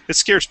it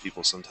scares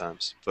people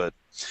sometimes, but,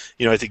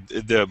 you know, I think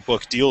the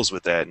book deals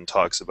with that and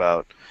talks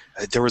about.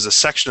 There was a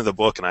section of the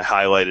book, and I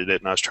highlighted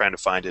it, and I was trying to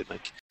find it, and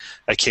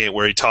I can't.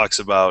 Where he talks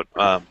about,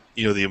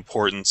 you know, the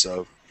importance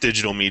of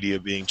digital media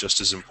being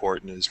just as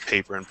important as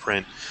paper and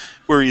print,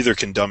 where either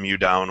can dumb you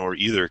down or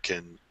either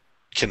can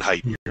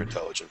heighten your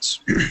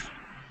intelligence.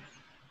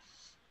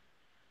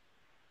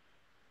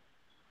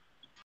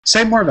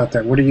 Say more about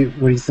that. What do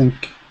you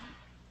think?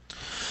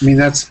 I mean,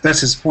 that's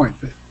his point.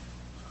 But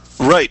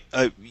right.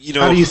 You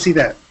know, how do you see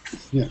that?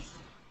 Yeah.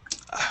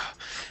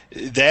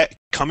 That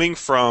coming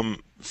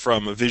from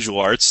a visual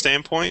arts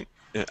standpoint,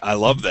 I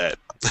love that.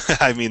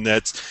 I mean,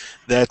 that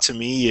to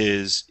me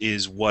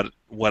is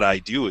what I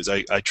do. Is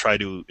I try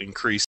to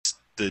increase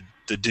the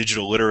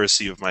digital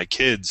literacy of my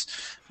kids,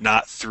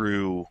 not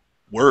through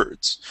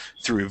words,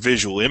 through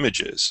visual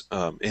images,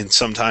 and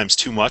sometimes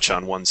too much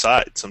on one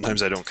side.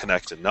 Sometimes I don't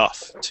connect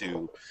enough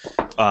to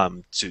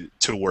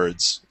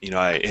words. You know,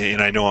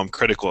 I know I'm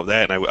critical of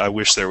that, and I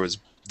wish there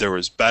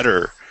was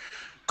better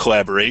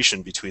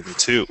collaboration between the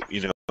two.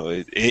 You know.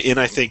 And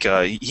I think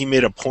he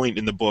made a point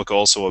in the book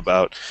also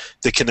about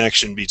the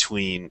connection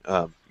between,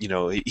 you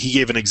know, he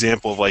gave an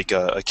example of like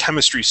a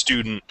chemistry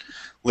student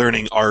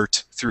learning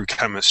art through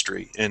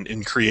chemistry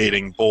and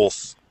creating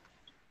both,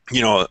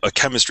 you know, a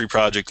chemistry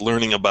project,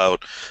 learning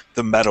about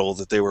the metal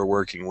that they were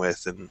working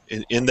with, and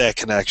in that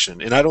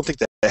connection. And I don't think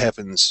that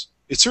happens.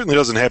 It certainly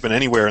doesn't happen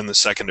anywhere in the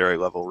secondary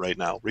level right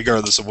now,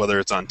 regardless of whether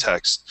it's on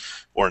text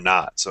or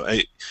not. So,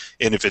 and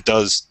if it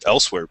does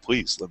elsewhere,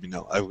 please let me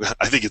know.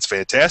 I think it's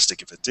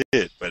fantastic if it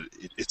did, but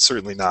it's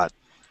certainly not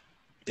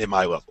at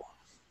my level.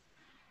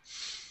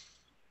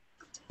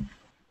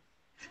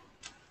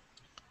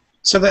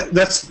 So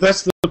that's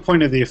the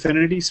point of the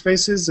affinity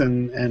spaces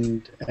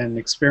and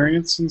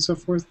experience and so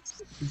forth,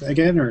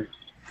 again,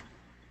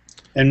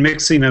 and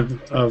mixing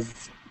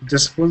of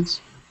disciplines,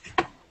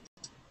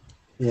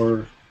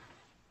 or.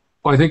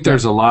 Well, I think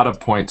there's a lot of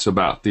points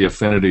about the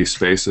affinity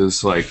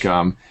spaces, like,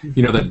 you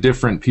know, that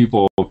different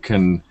people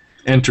can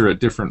enter at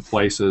different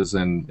places,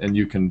 and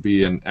you can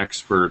be an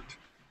expert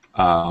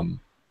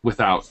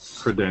without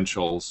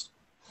credentials,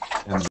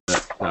 and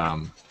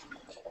that,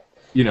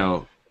 you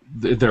know,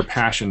 they're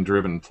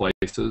passion-driven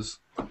places.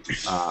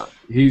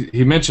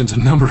 He mentions a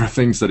number of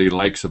things that he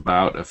likes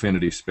about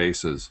affinity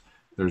spaces.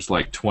 There's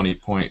like 20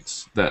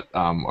 points that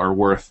are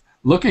worth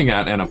looking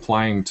at and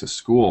applying to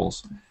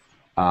schools.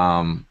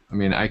 I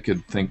mean, I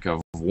could think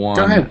of one.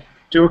 Go ahead,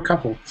 do a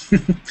couple.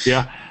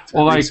 Yeah,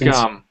 well, like,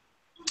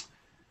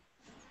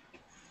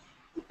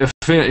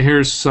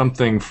 here's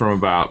something from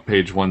about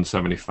page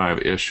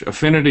 175-ish.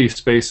 Affinity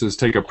spaces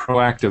take a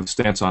proactive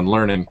stance on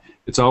learning.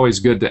 It's always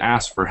good to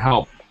ask for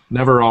help.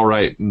 Never all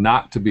right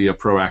not to be a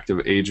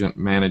proactive agent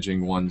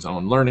managing one's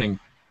own learning.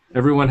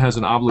 Everyone has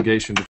an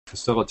obligation to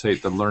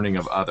facilitate the learning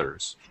of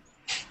others.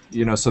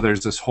 You know, so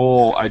there's this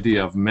whole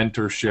idea of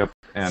mentorship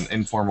and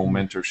informal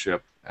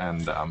mentorship,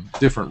 and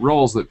different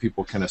roles that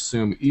people can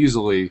assume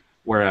easily,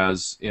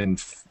 whereas you know,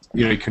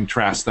 you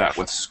contrast that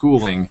with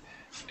schooling,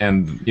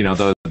 and, you know,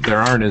 there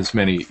aren't as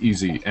many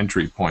easy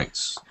entry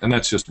points, and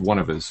that's just one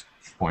of his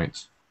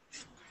points.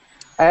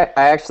 I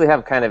actually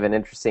have kind of an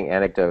interesting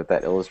anecdote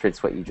that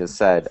illustrates what you just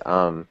said.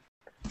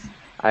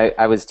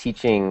 I was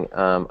teaching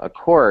a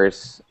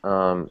course.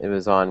 It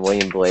was on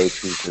William Blake,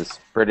 who's this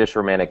British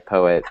Romantic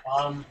poet,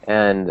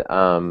 and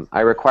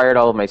I required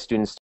all of my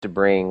students to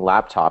bring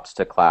laptops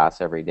to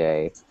class every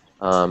day,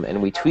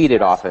 and we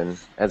tweeted often,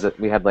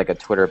 we had like a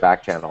Twitter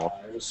back channel.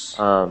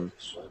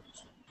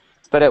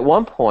 But at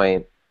one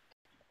point,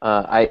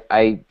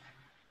 I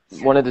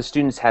one of the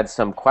students had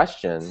some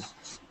question,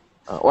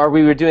 or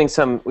we were doing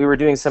some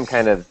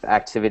kind of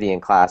activity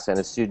in class, and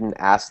a student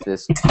asked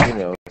this,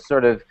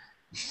 sort of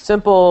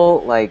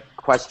simple like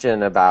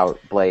question about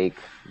Blake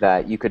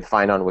that you could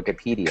find on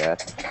Wikipedia.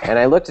 And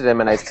I looked at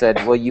him and I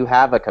said, "Well, you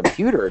have a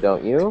computer,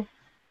 don't you?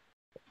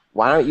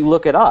 Why don't you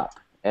look it up?"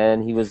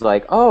 And he was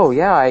like, "Oh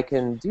yeah, I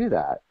can do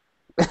that."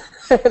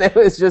 And it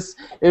was just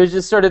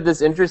sort of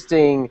this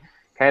interesting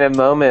kind of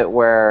moment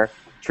where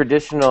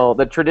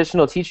the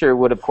traditional teacher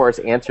would of course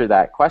answer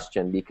that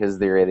question because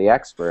they're the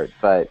expert,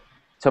 but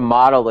to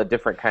model a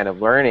different kind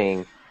of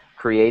learning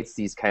creates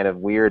these kind of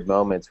weird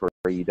moments where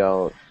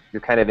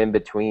you're kind of in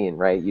between,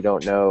 right? You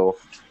don't know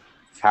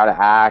how to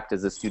act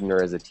as a student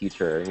or as a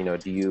teacher.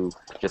 Do you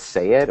just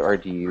say it, or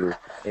do you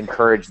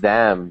encourage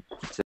them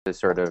to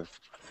sort of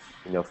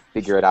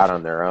figure it out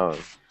on their own?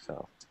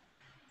 So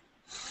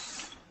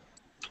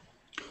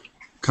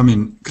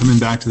coming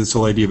back to this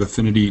whole idea of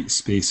affinity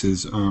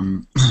spaces,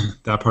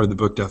 that part of the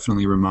book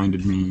definitely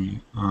reminded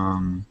me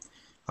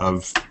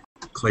of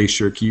Clay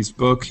Shirky's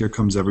book, Here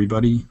Comes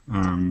Everybody,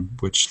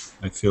 which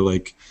I feel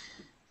like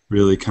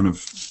really kind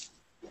of,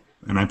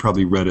 and I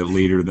probably read it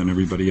later than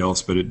everybody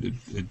else, but it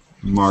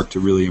marked a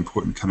really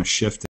important kind of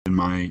shift in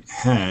my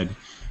head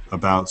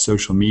about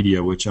social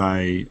media, which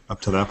I,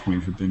 up to that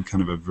point, had been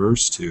kind of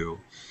averse to.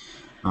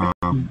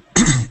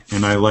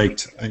 And I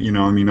liked,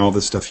 all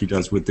the stuff he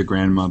does with the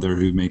grandmother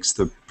who makes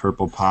the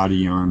purple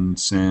potty on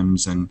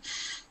Sims, and,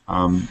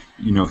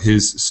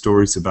 his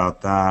stories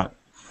about that,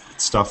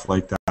 stuff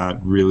like that,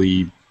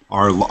 really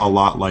are a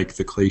lot like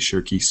the Clay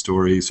Shirky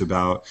stories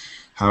about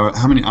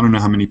how many, I don't know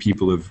how many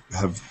people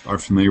are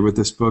familiar with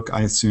this book.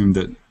 I assume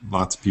that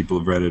lots of people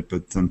have read it,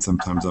 but then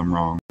sometimes I'm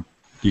wrong. Do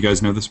you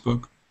guys know this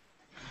book?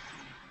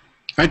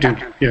 I do,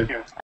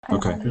 yeah.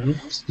 Okay.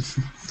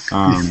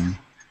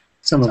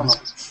 Some of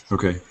us.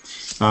 Okay.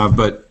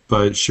 But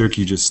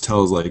Shirky just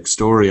tells like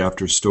story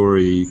after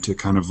story to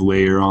kind of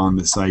layer on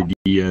this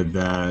idea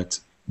that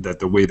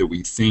the way that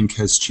we think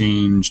has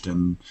changed,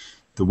 and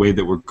the way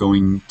that we're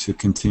going to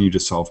continue to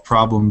solve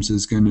problems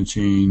is going to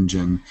change.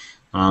 And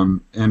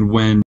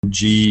when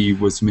G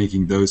was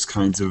making those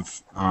kinds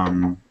of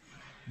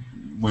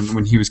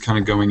when he was kind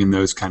of going in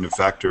those kind of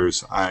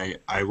vectors,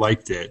 I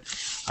liked it.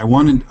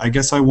 I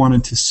guess I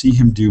wanted to see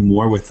him do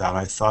more with that.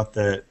 I thought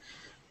that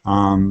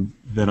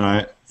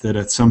that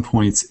at some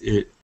points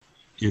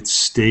it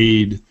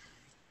stayed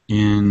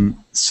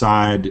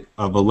inside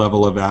of a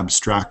level of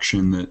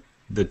abstraction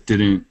that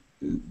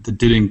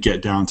didn't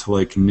get down to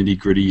like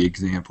nitty-gritty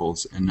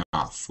examples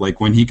enough. Like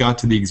when he got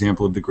to the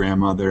example of the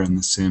grandmother and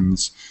the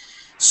Sims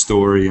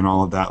story and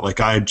all of that, like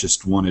I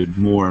just wanted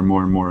more and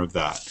more and more of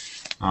that.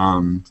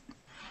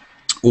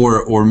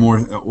 Or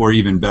more, or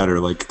even better,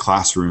 like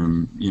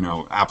classroom,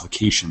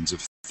 applications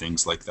of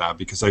things like that,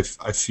 because I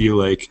feel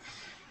like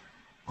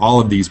all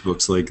of these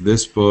books, like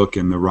this book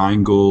and the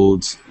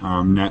Reingold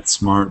Net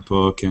Smart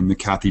book and the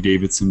Kathy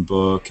Davidson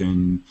book,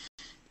 and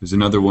there's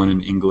another one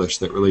in English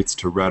that relates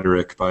to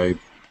rhetoric by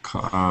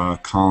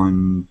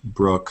Colin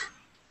Brook,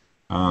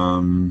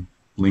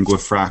 Lingua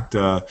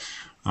Fracta,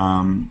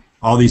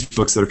 all these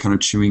books that are kind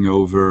of chewing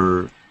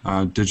over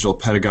digital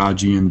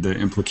pedagogy and the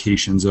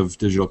implications of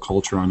digital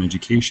culture on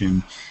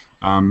education.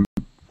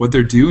 What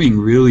they're doing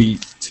really,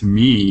 to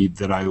me,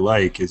 that I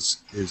like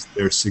is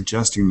they're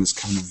suggesting this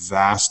kind of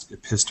vast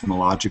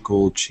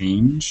epistemological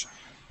change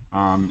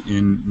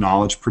in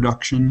knowledge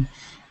production.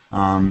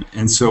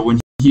 And so when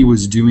he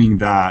was doing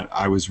that,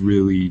 I was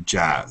really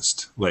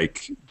jazzed.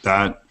 Like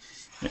that.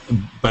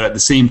 But at the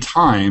same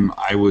time,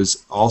 I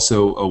was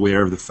also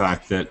aware of the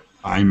fact that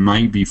I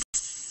might be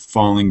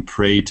falling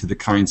prey to the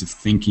kinds of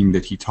thinking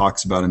that he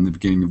talks about in the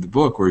beginning of the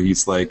book, where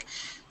he's like,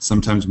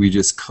 sometimes we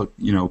just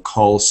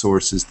cull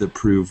sources that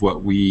prove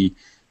what we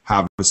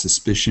have a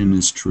suspicion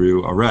is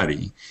true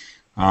already.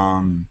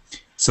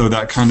 So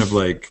that kind of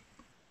like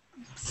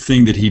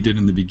thing that he did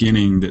in the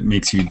beginning that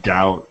makes you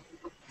doubt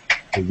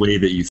the way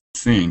that you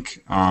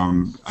think,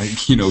 kind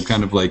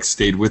of like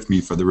stayed with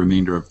me for the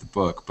remainder of the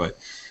book. But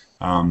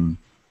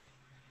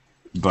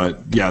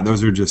yeah,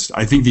 those are just,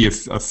 I think the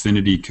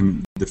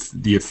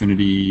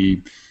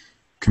affinity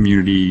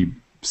community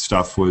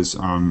stuff was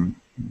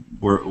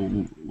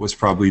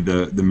probably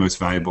the most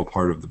valuable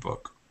part of the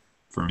book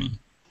for me.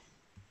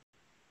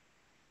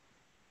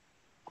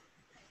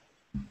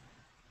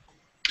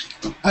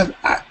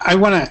 I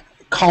want to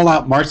call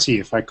out Marcy,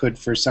 if I could,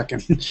 for a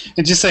second,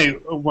 and just say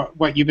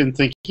what you've been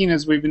thinking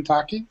as we've been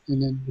talking,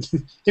 and then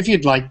if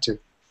you'd like to.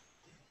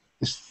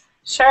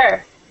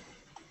 Sure.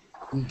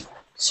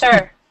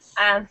 Sure.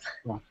 I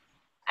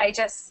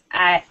guess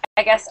I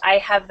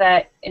have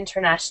the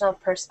international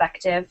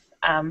perspective.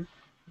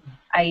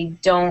 I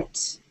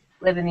don't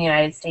live in the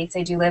United States.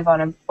 I do live on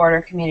a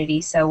border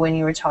community, so when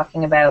you were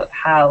talking about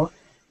how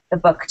the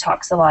book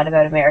talks a lot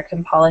about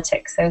American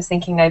politics, I was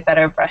thinking I'd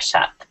better brush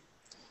up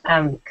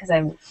because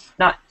I'm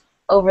not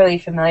overly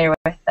familiar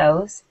with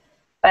those.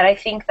 But I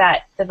think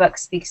that the book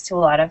speaks to a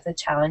lot of the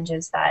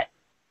challenges that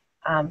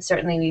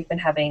certainly we've been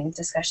having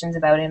discussions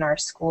about in our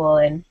school,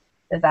 and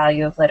the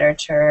value of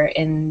literature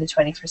in the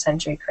 21st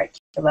century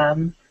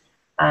curriculum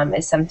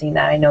is something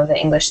that I know the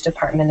English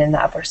department in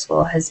the upper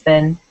school has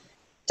been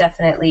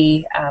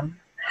definitely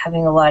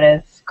having a lot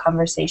of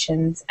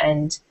conversations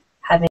and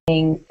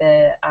having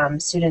the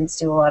students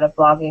do a lot of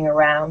blogging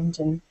around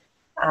and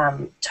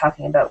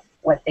talking about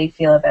what they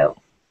feel about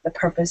the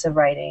purpose of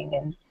writing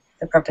and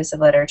the purpose of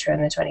literature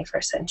in the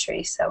 21st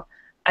century. So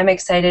I'm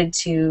excited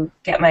to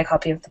get my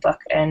copy of the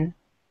book and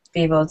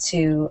be able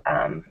to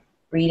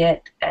read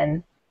it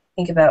and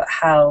think about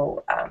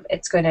how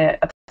it's going to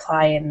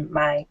apply in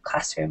my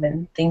classroom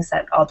and things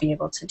that I'll be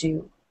able to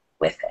do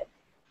with it.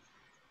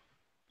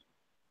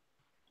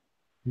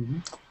 Mm-hmm.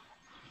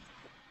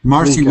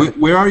 Marcy,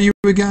 where are you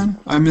again?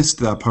 I missed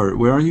that part.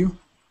 Where are you?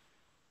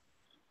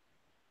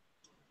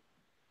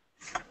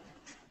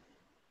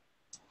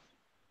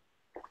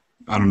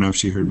 I don't know if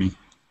she heard me.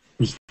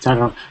 I don't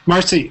know.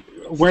 Marcy,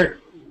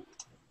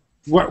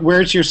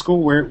 where's your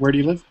school? Where do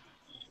you live?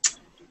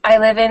 I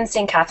live in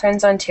St.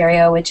 Catharines,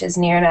 Ontario, which is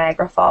near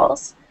Niagara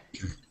Falls.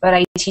 Okay. But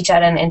I teach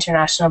at an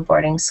international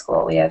boarding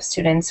school. We have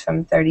students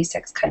from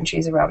 36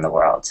 countries around the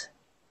world.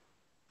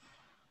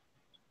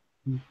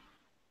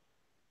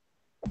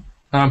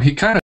 He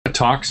kind of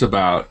talks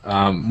about,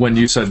 when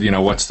you said,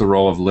 what's the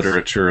role of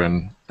literature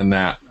and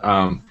that,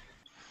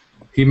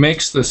 he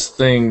makes this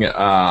thing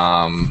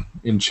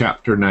in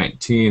chapter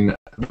 19,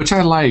 which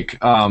I like.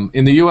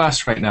 In the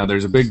U.S. right now,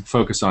 there's a big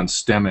focus on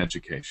STEM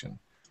education.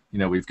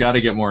 We've got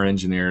to get more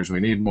engineers, we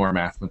need more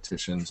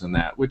mathematicians and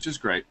that, which is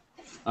great.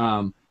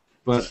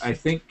 But I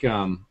think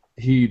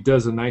he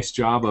does a nice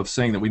job of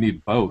saying that we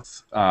need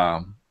both.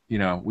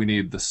 We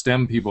need the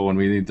STEM people and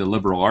we need the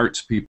liberal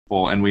arts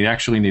people, and we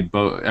actually need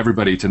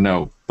everybody to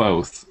know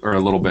both or a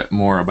little bit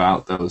more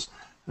about those.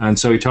 And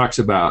so he talks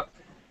about,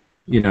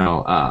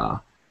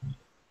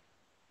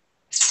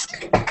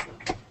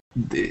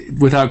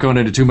 without going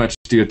into too much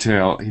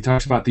detail, he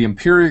talks about the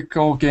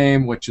empirical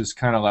game, which is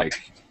kind of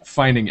like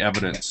finding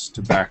evidence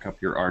to back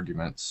up your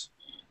arguments,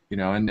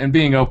 and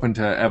being open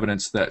to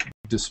evidence that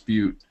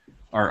dispute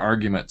our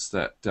arguments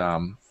that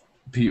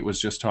Pete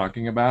was just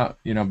talking about,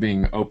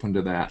 being open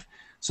to that.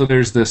 So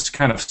there's this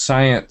kind of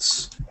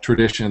science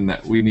tradition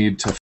that we need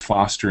to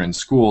foster in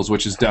schools,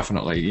 which is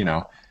definitely,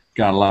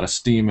 got a lot of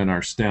steam in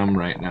our STEM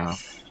right now.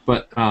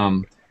 But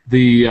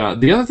the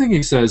other thing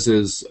he says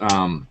is,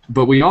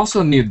 but we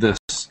also need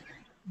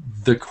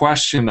the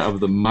question of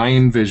the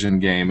mind vision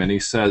game, and he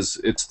says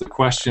it's the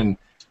question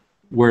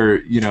where,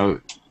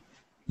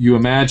 you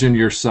imagine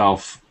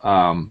yourself,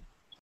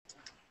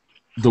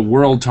 the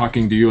world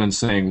talking to you and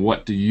saying,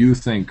 what do you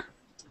think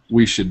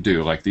we should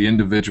do? Like the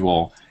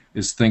individual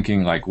is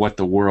thinking like what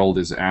the world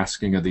is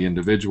asking of the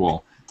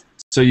individual.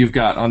 So you've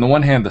got, on the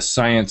one hand, the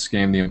science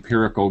game, the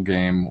empirical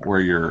game,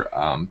 where you're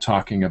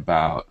talking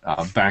about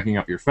backing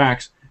up your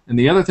facts. And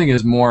the other thing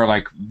is more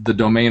like the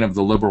domain of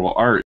the liberal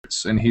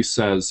arts. And he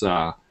says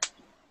the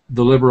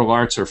liberal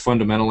arts are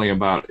fundamentally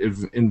about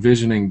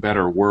envisioning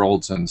better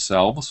worlds and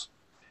selves.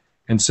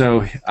 And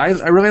so I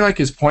really like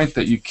his point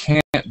that you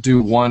can't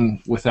do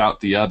one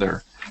without the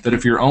other. That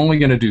if you're only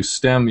going to do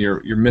STEM,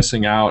 you're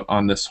missing out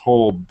on this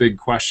whole big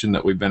question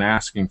that we've been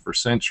asking for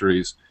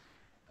centuries.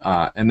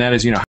 And that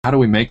is, how do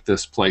we make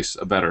this place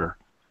a better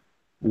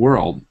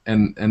world?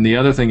 And the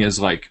other thing is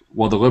like,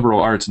 well, the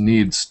liberal arts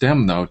need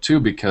STEM though too,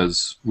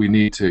 because we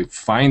need to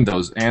find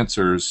those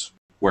answers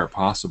where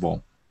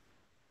possible.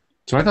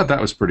 So I thought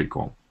that was pretty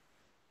cool.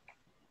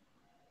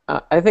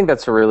 I think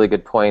that's a really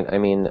good point. I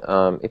mean,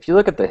 if you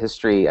look at the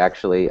history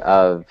actually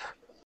of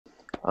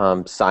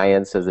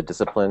science as a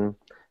discipline,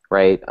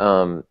 right?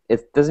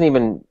 It isn't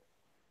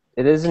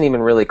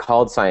even really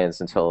called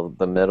science until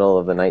the middle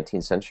of the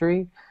 19th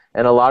century.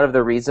 And a lot of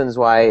the reasons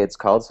why it's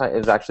called science, it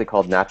was actually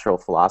called natural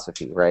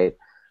philosophy, right?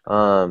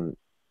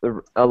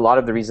 A lot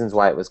of the reasons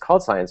why it was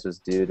called science was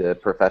due to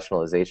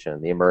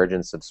professionalization, the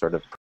emergence of sort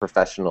of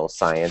professional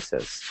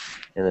scientists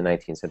in the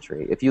 19th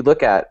century. If you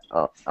look at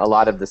a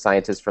lot of the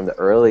scientists from the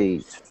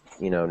early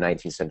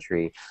 19th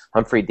century,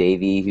 Humphrey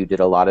Davy, who did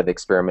a lot of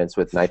experiments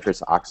with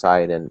nitrous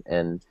oxide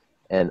and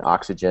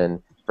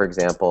oxygen, for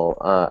example,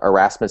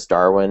 Erasmus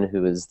Darwin,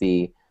 who is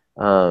the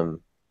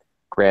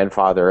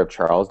grandfather of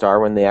Charles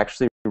Darwin, they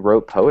actually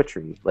wrote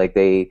poetry. Like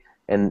they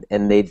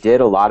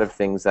did a lot of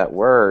things that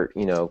were,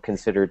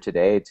 considered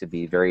today to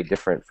be very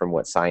different from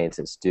what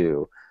scientists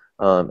do.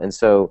 And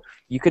so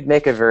you could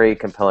make a very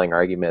compelling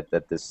argument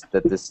that this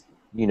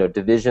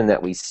division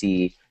that we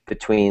see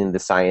between the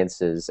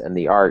sciences and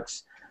the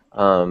arts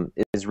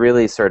is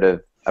really sort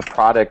of a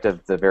product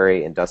of the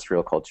very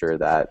industrial culture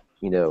that,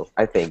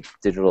 I think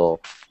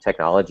digital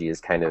technology is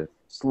kind of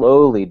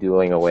slowly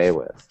doing away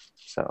with.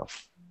 So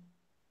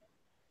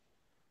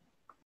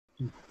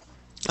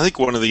I think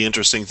one of the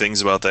interesting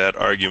things about that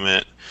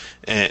argument,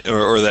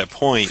 or that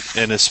point,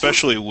 and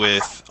especially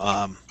with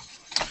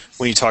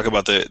when you talk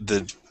about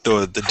the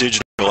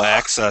digital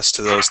access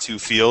to those two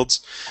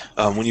fields,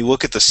 when you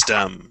look at the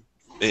STEM,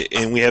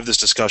 and we have this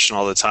discussion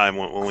all the time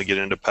when we get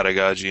into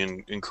pedagogy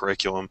and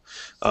curriculum,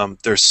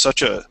 there's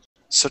such a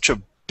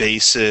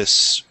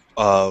basis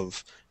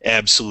of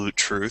absolute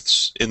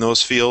truths in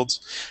those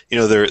fields. You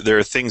know, there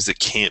are things that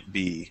can't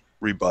be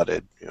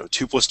rebutted. You know,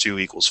 2 +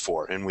 2 =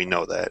 4, and we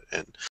know that.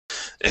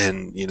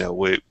 And you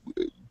know,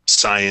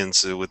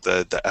 science with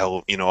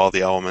you know, all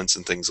the elements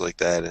and things like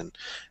that.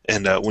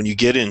 And when you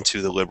get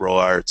into the liberal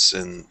arts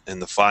and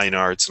the fine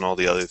arts and all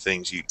the other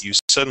things, you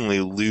suddenly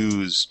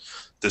lose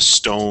the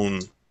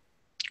stone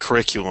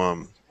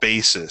curriculum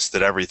basis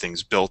that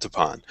everything's built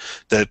upon.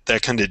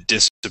 That kind of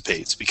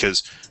dissipates,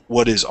 because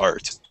what is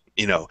art?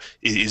 You know,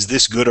 is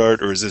this good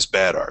art or is this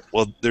bad art?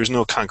 Well, there's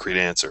no concrete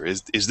answer.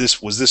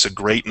 Was this a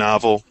great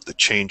novel that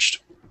changed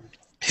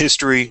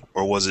history,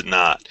 or was it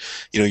not?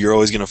 You know, you're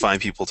always going to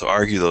find people to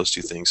argue those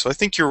two things. So I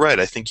think you're right.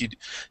 I think you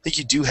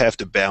do have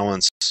to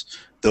balance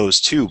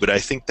those two, but I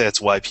think that's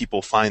why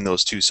people find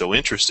those two so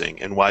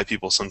interesting, and why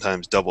people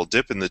sometimes double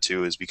dip in the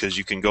two, is because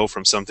you can go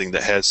from something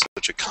that has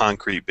such a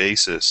concrete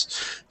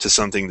basis to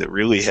something that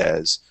really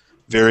has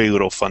very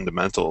little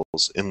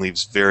fundamentals and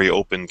leaves very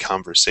open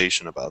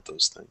conversation about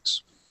those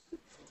things.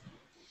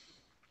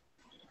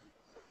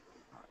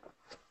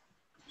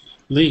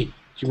 Lee, do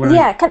you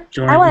want to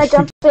join? I want to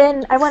jump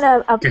in. I want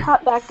to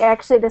pop back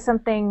actually to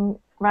something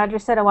Roger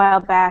said a while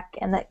back,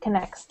 and that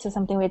connects to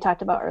something we had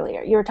talked about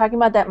earlier. You were talking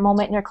about that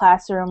moment in your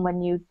classroom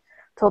when you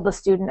told the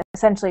student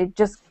essentially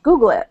just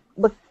Google it,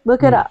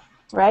 look it up,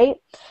 right?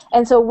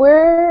 And so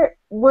we're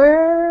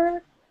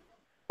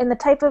in the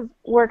type of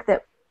work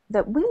that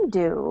we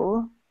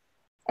do,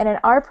 and in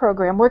our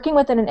program, working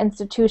within an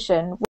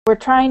institution, we're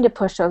trying to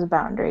push those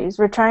boundaries.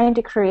 We're trying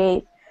to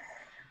create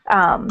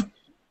a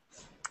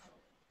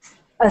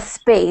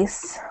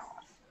space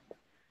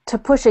to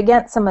push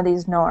against some of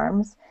these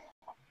norms,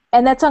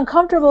 and that's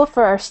uncomfortable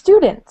for our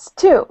students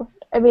too.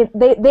 I mean,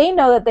 they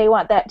know that they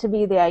want that to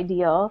be the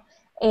ideal,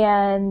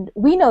 and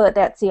we know that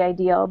that's the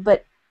ideal,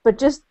 but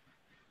just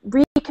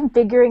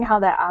reconfiguring how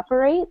that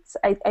operates,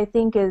 I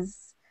think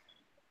is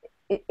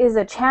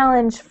a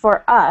challenge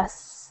for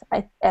us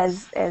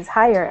as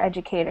higher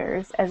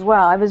educators as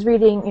well. I was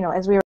reading, you know,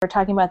 as we were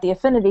talking about the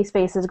affinity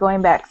spaces,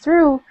 going back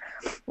through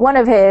one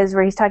of his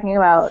where he's talking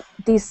about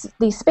these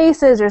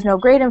spaces, there's no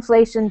grade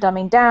inflation,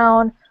 dumbing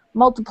down,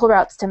 multiple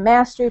routes to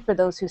mastery for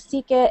those who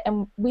seek it,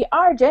 and we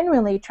are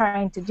genuinely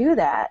trying to do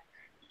that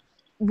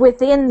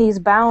within these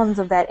bounds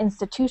of that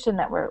institution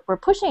that we're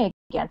pushing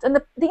against. And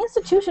the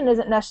institution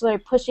isn't necessarily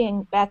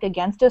pushing back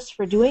against us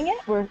for doing it.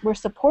 We're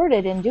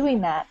supported in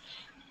doing that.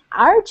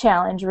 Our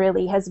challenge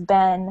really has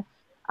been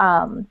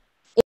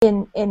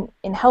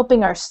in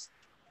helping our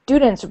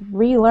students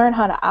relearn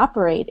how to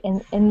operate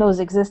in those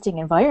existing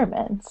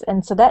environments.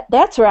 And so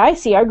that's where I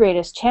see our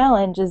greatest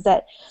challenge, is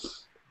that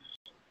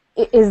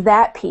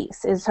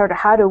piece, is sort of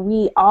how do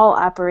we all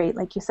operate,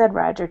 like you said,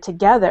 Roger,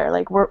 together.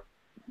 Like we're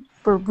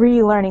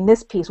relearning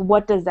this piece.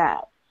 What does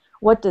that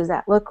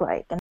look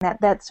like? And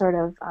that's sort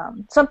of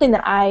something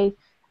that I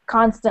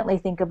constantly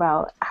think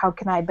about. How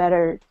can I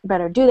better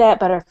do that,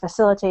 better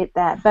facilitate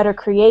that, better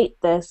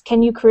create this?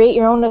 Can you create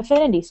your own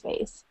affinity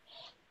space?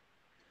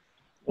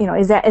 You know,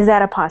 is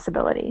that a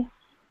possibility?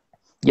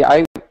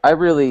 Yeah, I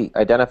really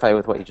identify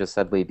with what you just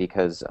said, Lee,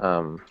 because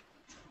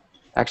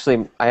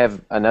actually I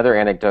have another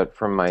anecdote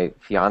from my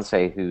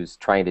fiance, who's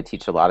trying to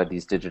teach a lot of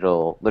these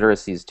digital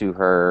literacies to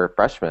her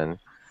freshmen.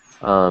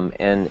 And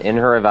in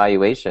her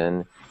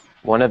evaluation,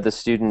 one of the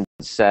students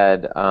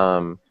said,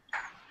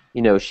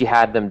 you know, she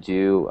had them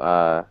do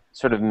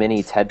sort of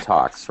mini TED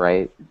Talks,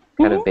 right?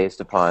 Kind of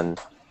based upon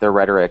the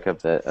rhetoric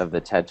of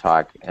the TED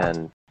Talk.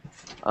 And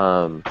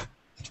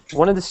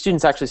one of the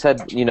students actually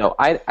said, you know,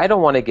 I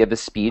don't want to give a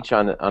speech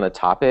on a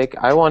topic.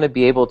 I want to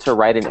be able to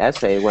write an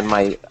essay when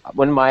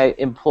my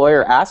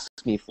employer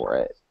asks me for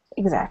it.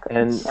 Exactly.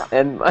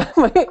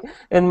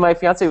 And my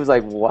fiance was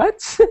like,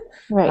 what?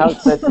 Right.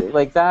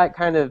 Like that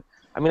kind of.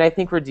 I mean, I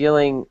think we're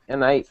dealing,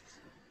 and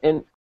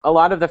a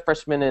lot of the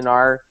freshmen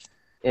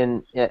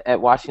at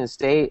Washington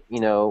State, you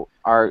know,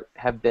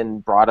 have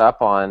been brought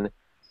up on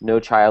No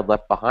Child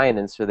Left Behind,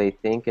 and so they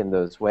think in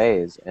those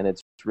ways, and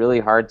it's really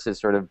hard to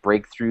sort of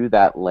break through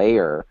that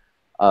layer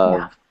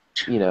of,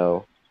 you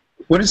know.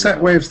 What is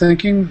that way of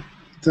thinking,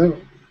 though,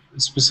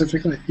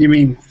 specifically? You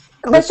mean?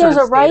 Like there's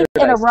a right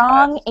and a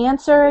wrong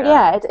answer.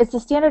 Yeah, it's a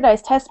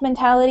standardized test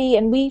mentality,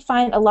 and we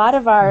find a lot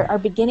of our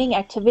beginning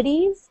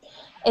activities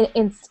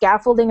in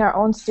scaffolding our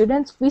own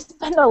students, we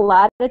spend a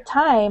lot of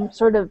time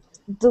sort of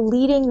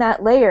deleting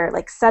that layer,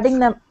 like setting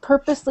them,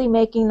 purposely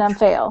making them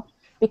fail,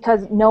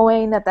 because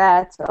knowing that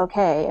that's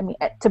okay. I mean,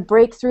 to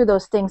break through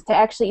those things, to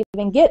actually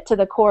even get to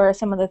the core of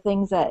some of the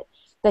things that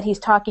he's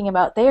talking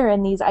about there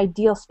in these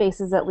ideal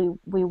spaces that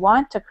we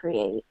want to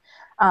create.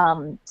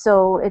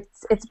 So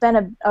it's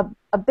been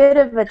a bit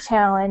of a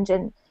challenge,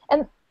 and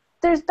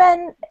there's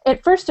been,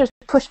 at first there's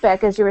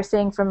pushback, as you were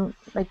saying, from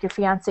like your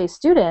fiance's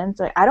students.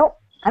 Like, I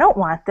don't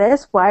want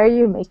this. Why are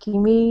you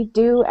making me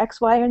do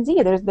X, Y, and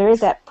Z? There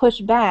is that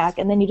pushback,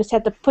 and then you just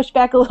have to push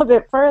back a little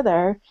bit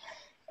further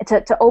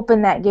to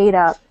open that gate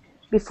up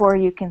before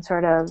you can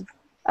sort of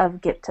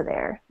get to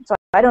there. So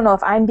I don't know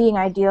if I'm being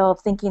ideal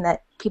of thinking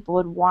that people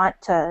would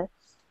want to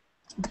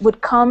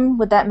would come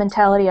with that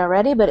mentality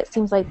already, but it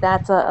seems like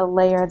that's a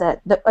layer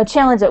a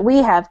challenge that we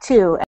have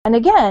too. And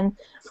again,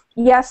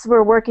 yes,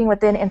 we're working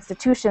within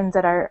institutions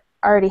that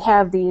already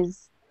have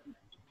these,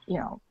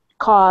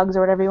 cogs or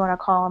whatever you want to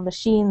call them,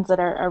 machines that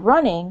are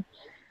running.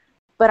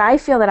 But I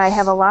feel that I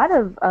have a lot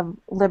of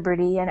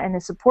liberty and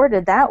is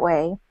supported that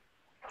way.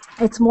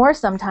 It's more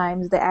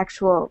sometimes the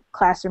actual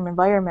classroom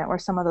environment where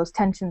some of those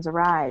tensions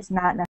arise,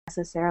 not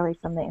necessarily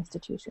from the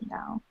institution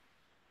down.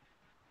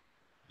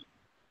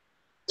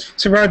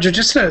 So Roger,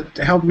 just to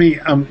help me,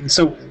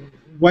 so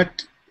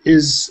what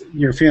is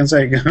your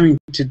fiance going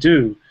to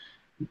do?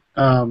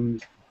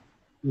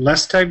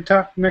 Less type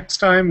talk next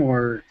time,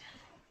 or,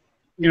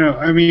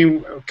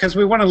 because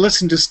we want to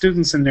listen to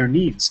students and their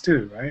needs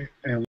too, right?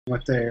 And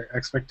what their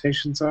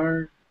expectations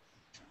are.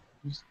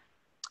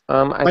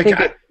 I think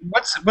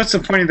what's the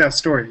point of that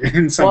story?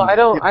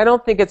 I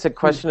don't think it's a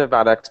question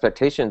about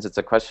expectations. It's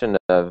a question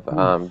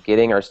of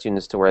getting our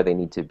students to where they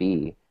need to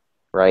be,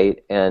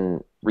 right?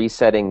 And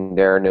resetting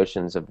their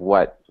notions of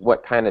what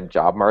kind of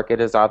job market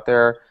is out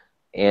there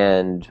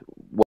and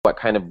what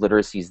kind of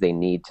literacies they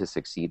need to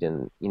succeed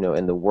in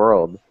the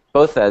world,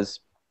 both as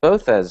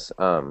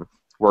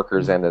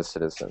workers and as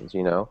citizens,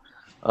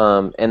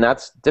 and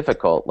that's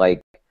difficult. I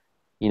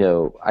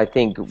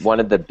think one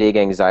of the big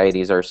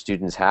anxieties our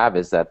students have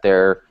is that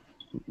they're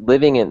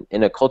living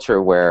in a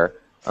culture where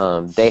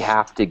they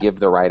have to give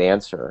the right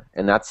answer,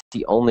 and that's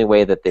the only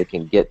way that they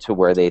can get to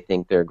where they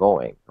think they're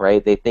going,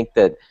 right? They think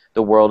that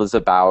the world is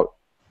about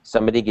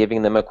somebody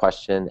giving them a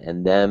question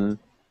and them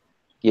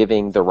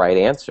giving the right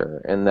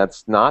answer, and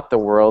that's not the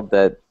world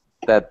that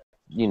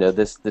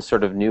this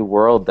sort of new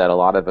world that a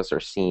lot of us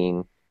are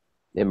seeing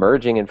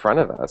emerging in front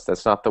of us.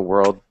 That's not the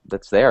world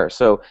that's there.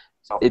 So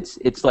it's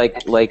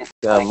like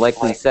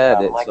we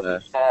said,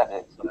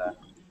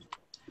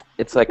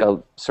 it's like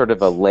a sort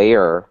of a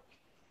layer.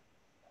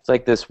 It's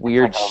like this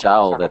weird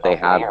shell that they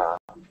have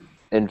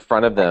in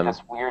front of them.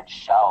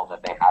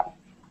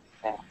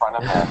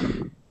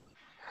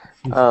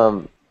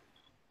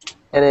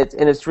 And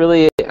it's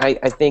really,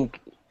 I think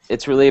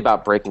it's really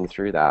about breaking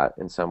through that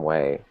in some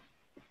way.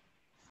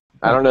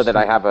 I don't know that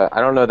I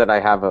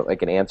have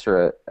an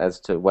answer as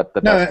to what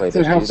the best way to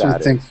do that is. It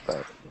helps me think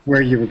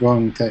where you were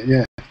going with that.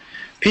 Yeah,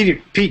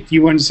 Pete,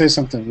 you wanted to say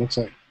something. Looks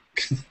like.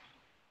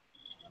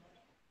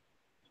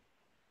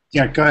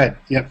 Yeah, go ahead.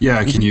 Yep.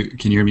 Yeah, can you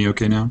hear me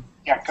okay now?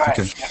 Yeah, go ahead.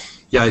 Okay.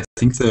 Yeah, I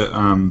think that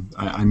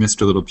I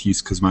missed a little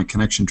piece because my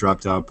connection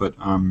dropped out, but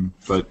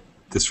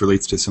this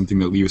relates to something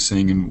that Lee was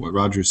saying and what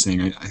Roger's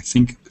saying. I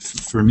think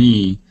for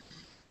me,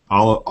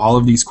 all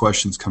of these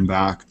questions come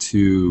back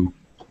to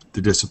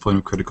the discipline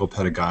of critical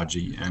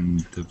pedagogy and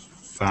the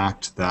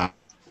fact that,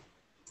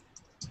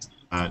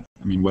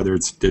 whether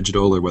it's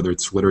digital or whether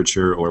it's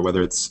literature or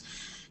whether it's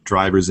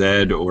driver's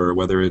ed or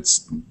whether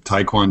it's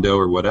taekwondo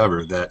or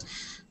whatever, that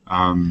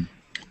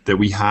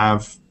we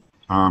have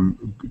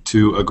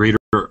to a greater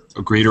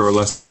or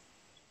lesser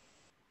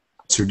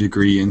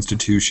degree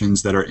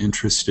institutions that are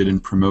interested in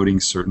promoting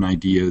certain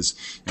ideas,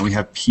 and we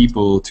have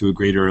people to a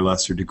greater or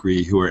lesser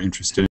degree who are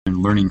interested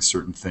in learning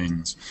certain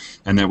things,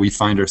 and that we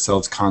find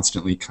ourselves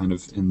constantly kind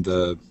of in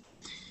the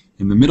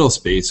middle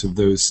space of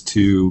those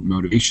two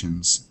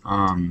motivations.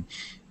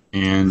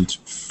 And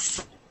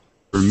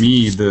for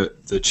me,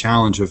 the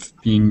challenge of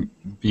being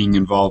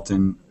involved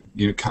in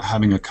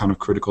having a kind of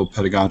critical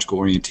pedagogical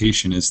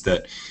orientation is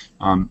that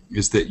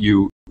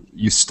you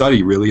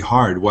study really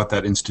hard what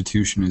that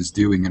institution is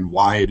doing and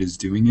why it is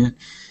doing it.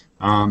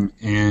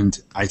 And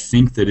I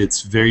think that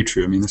it's very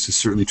true. This is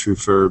certainly true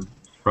for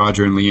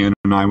Roger and Leanne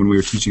and I when we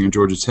were teaching at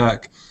Georgia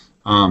Tech,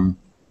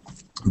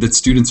 that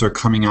students are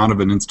coming out of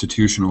an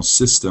institutional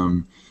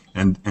system,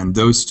 and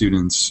those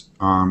students,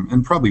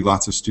 and probably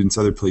lots of students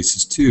other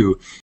places too,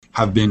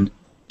 have been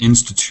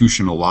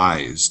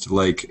institutionalized,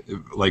 like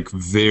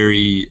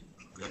very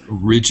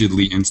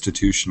rigidly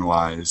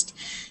institutionalized.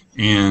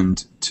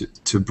 And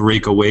to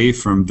break away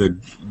from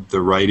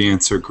the right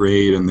answer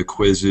grade and the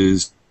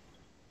quizzes,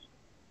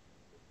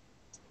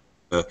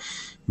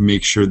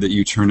 make sure that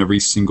you turn every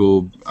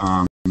single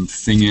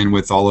thing in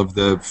with all of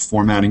the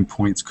formatting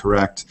points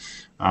correct,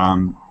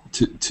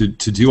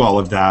 to do all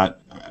of that,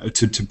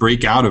 to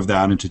break out of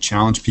that and to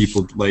challenge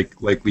people,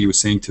 like Lee was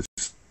saying, to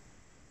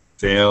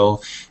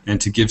fail and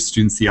to give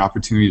students the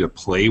opportunity to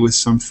play with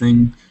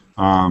something,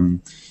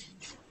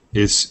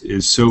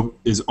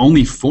 is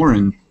only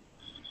foreign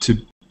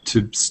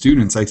to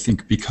students, I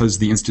think, because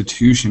the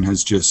institution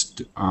has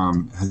just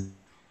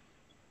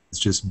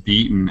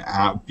beaten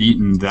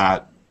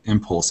that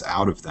impulse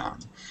out of them,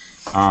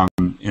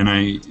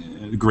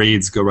 and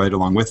grades go right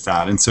along with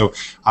that. And so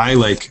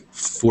I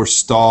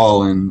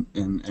forestall and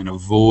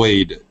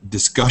avoid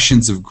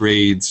discussions of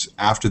grades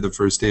after the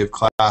first day of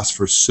class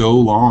for so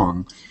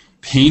long,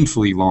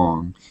 painfully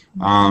long,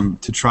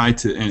 to try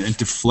to and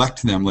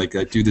deflect them. I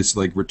do this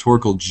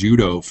rhetorical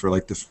judo for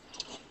the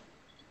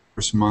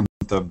first month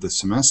of the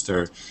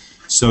semester,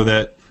 so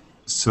that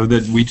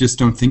we just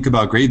don't think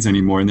about grades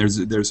anymore. And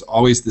there's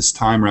always this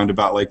time around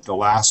about the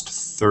last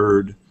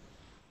third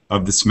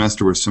of the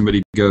semester where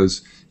somebody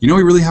goes, we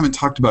really haven't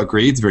talked about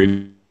grades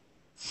very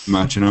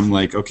much, and I'm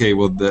like, okay,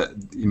 well,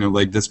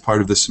 this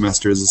part of the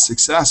semester is a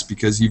success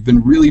because you've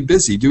been really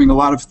busy doing a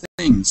lot of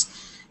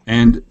things,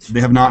 and they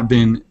have not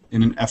been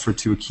in an effort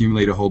to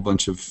accumulate a whole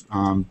bunch of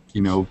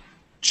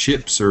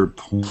chips or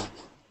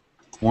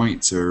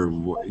points or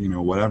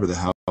whatever the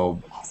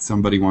hell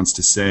somebody wants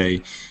to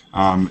say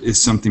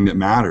is something that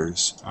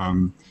matters.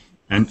 And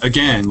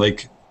again,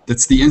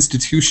 that's the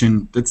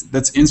institution.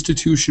 That's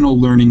institutional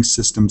learning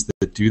systems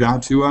that do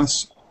that to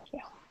us.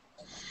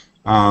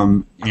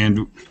 And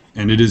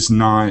it is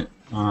not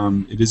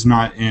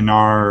in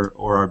our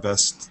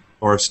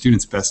our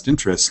students' best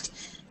interest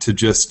to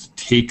just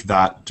take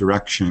that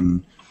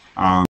direction,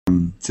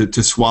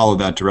 to swallow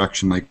that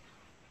direction like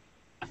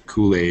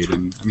Kool-Aid.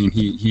 And I mean,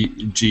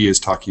 G is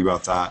talking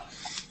about that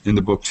in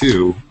the book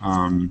too.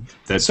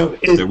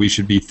 That we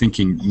should be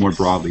thinking more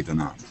broadly than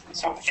that.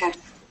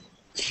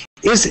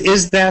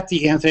 Is that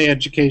the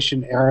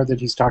anti-education era that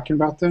he's talking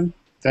about then?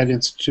 That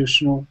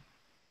institutional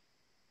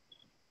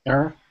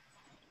era?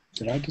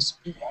 Did I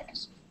disagree?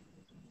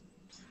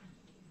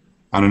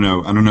 I don't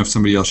know. I don't know if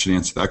somebody else should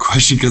answer that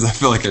question because I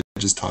feel like I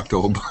just talked a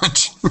whole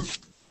bunch.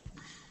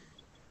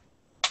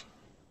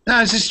 No,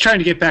 I was just trying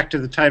to get back to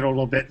the title a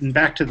little bit and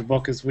back to the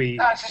book as we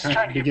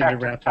begin to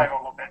wrap up.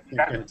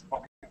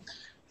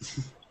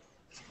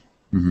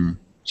 Mm-hmm.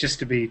 Just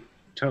to be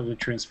totally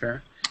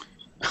transparent.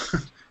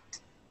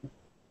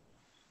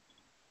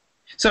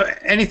 So,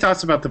 any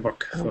thoughts about the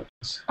book,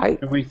 folks?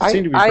 We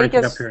seem to be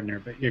breaking up here and there,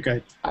 but you're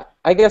good.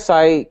 I guess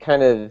I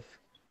kind of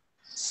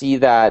see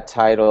that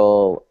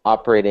title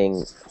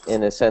operating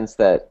in a sense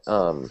that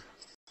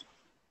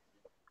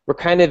we're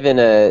kind of in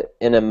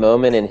a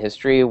moment in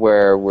history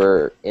where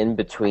we're in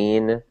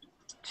between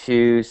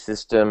two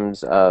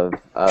systems of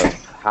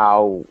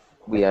how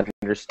we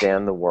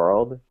understand the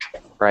world,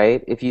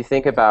 right? If you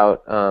think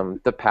about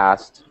the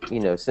past,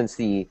 since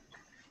the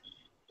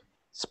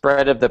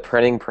spread of the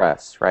printing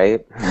press,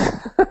 right?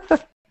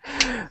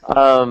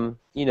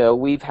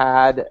 We've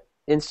had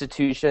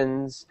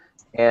institutions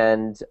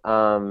and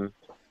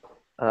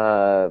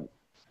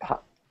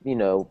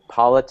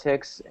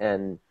politics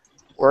and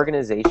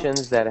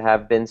organizations that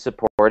have been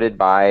supported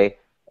by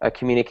a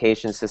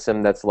communication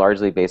system that's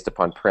largely based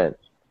upon print.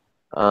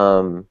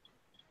 And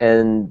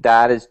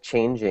that is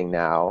changing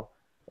now.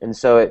 And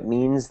so it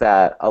means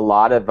that a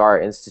lot of our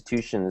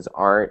institutions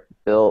aren't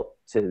built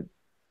to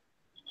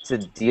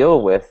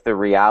deal with the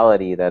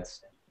reality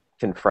that's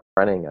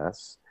confronting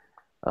us.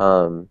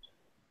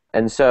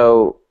 And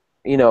so,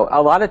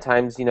 a lot of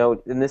times,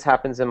 and this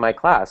happens in my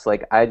class,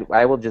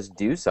 I will just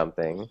do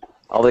something.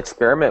 I'll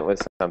experiment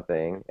with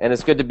something. And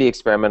it's good to be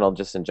experimental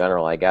just in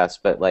general, I guess.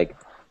 But,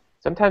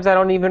 sometimes I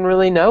don't even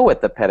really know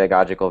what the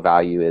pedagogical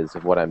value is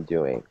of what I'm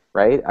doing,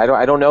 right?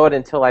 I don't know it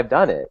until I've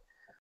done it.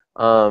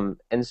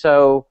 And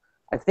so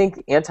I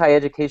think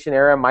anti-education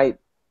era might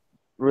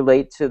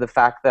relate to the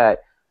fact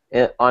that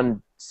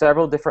on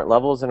several different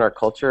levels in our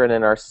culture and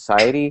in our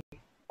society,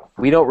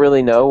 we don't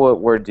really know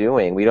what we're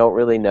doing. We don't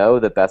really know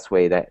the best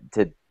way to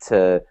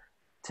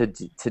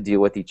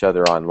deal with each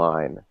other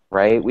online,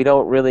 right? We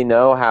don't really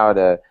know how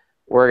to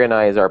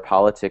organize our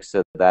politics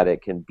so that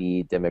it can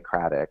be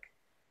democratic,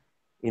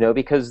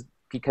 because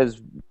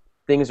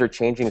things are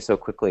changing so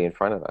quickly in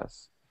front of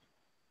us.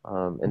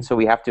 And so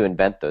we have to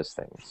invent those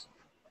things.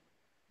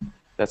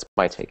 That's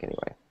my take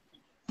anyway.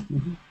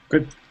 Mm-hmm.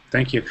 Good.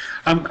 Thank you.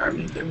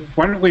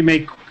 Why don't we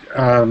make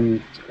a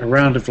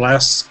round of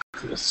last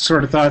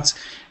sort of thoughts?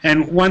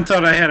 And one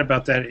thought I had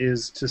about that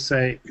is to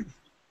say,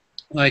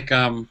 I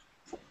don't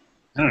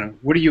know,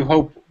 what do you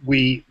hope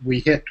we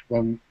hit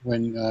when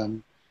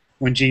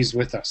G's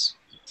with us?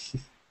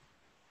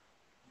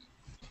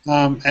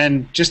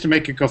 And just to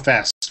make it go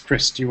fast,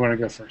 Chris, do you want to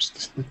go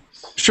first?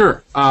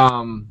 Sure.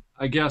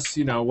 I guess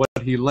what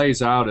he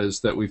lays out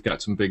is that we've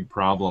got some big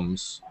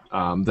problems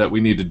that we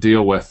need to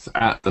deal with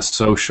at the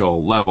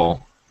social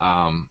level,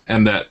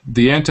 and that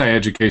the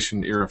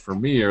anti-education era for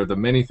me are the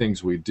many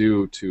things we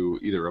do to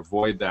either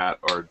avoid that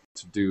or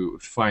to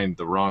find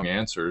the wrong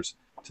answers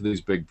to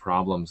these big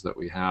problems that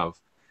we have.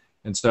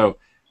 And so,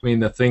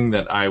 the thing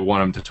that I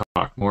want him to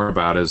talk more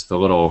about is the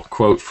little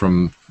quote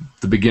from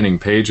the beginning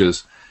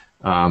pages.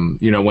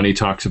 When he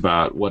talks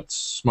about what's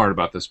smart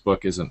about this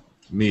book isn't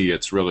me,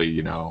 it's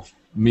really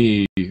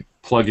me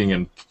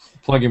plugging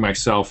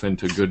myself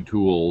into good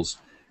tools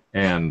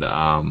and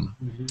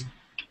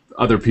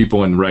other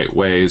people in right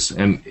ways.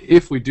 And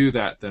if we do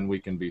that, then we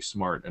can be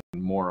smart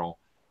and moral,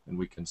 and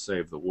we can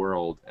save the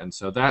world. And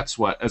so that's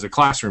what, as a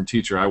classroom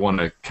teacher, I want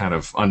to kind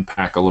of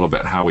unpack a little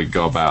bit how we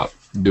go about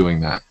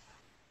doing that.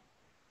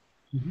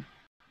 Mm-hmm.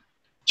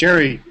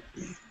 Jerry,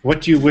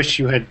 what do you wish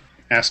you had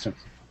asked him?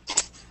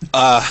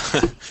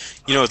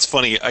 It's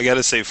funny. I got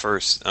to say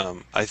first,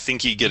 I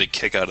think you get a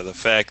kick out of the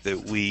fact that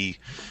we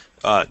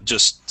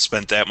just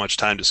spent that much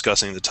time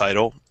discussing the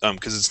title,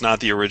 because it's not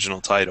the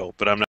original title,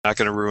 but I'm not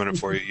going to ruin it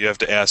for you. You have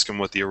to ask him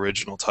what the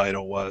original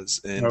title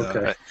was, and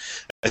Okay.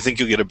 I think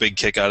you'll get a big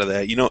kick out of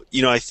that.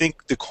 I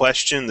think the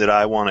question that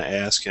I want to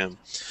ask him,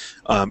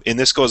 and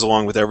this goes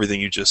along with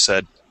everything you just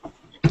said,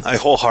 I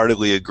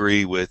wholeheartedly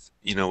agree with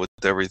with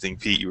everything,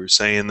 Pete, you were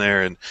saying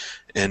there,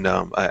 and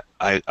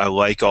I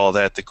like all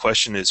that. The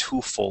question is,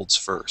 who folds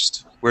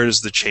first? Where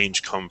does the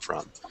change come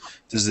from?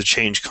 Does the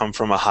change come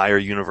from a higher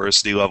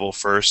university level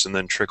first and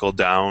then trickle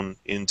down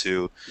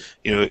into,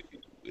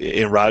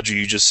 and Roger,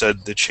 you just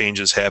said the change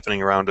is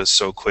happening around us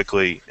so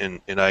quickly,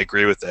 and I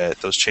agree with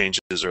that. Those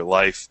changes are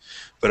life,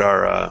 but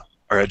our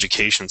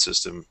education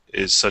system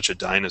is such a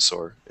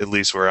dinosaur. At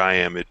least where I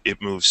am,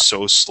 it moves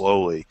so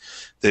slowly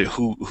that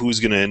who's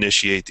going to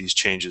initiate these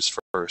changes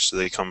first? Do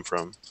they come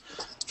from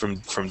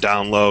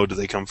down low? Do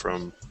they come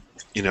from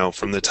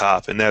from the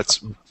top? And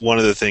that's one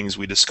of the things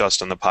we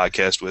discussed on the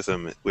podcast with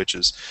him, which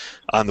is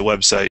on the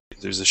website.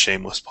 There's a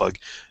shameless plug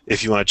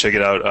if you want to check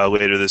it out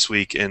later this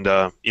week. And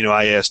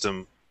I asked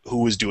him who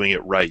was doing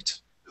it right,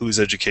 whose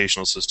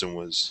educational system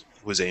was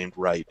aimed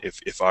right,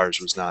 if ours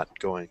was not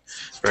going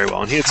very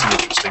well. And he had some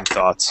interesting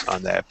thoughts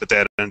on that, but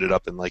that ended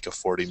up in like a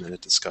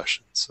 40-minute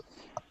discussion.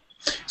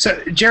 So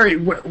Jerry,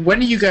 when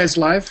are you guys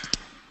live?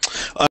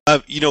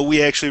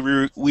 We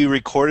actually we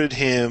recorded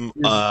him.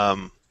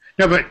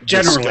 No, but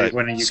generally,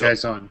 when are you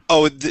guys on?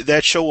 Oh,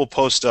 that show will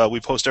post. We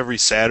post every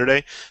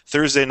Saturday.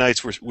 Thursday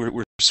nights,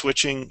 we're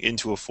switching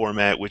into a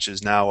format which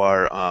is now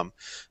our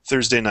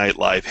Thursday night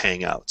live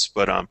hangouts.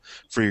 But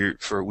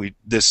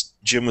this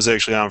Jim was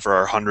actually on for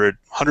our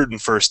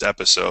 101st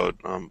episode,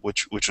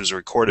 which was a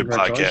recorded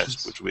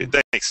podcast,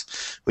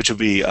 which will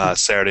be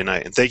Saturday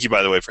night. And thank you,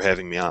 by the way, for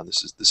having me on.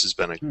 This has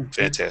been a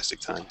fantastic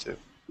time too.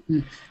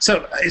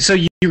 So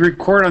you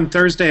record on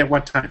Thursday at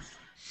what time?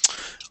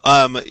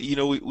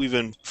 We've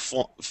been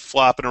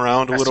flopping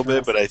around a little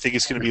bit, but I think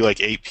it's going to be like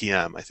 8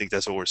 p.m. I think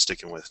that's what we're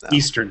sticking with now.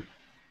 Eastern.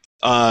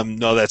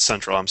 No, that's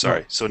Central. I'm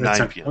sorry. So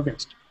 9 p.m. Okay.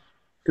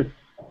 Good.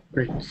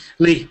 Great.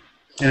 Lee,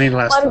 any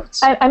last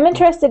thoughts? I'm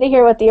interested to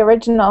hear what the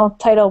original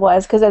title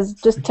was, because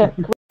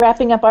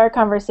wrapping up our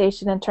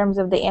conversation in terms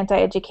of the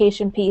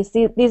anti-education piece,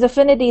 these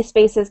affinity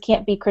spaces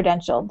can't be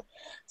credentialed.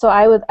 So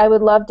I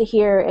would love to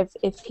hear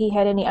if he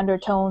had any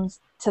undertones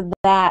to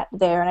that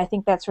there, and I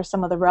think that's where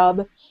some of the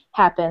rub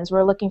happens.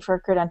 We're looking for a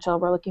credential,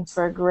 we're looking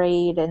for a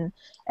grade, and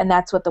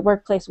that's what the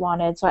workplace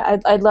wanted. So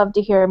I'd love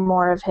to hear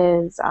more of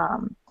his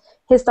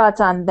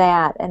thoughts on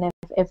that, and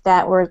if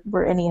that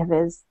were any of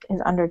his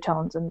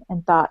undertones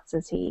and thoughts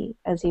as he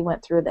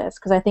went through this,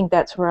 because I think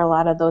that's where a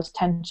lot of those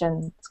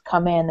tensions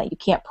come in, that you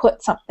can't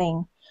put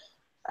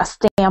a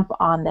stamp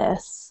on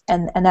this,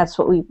 and that's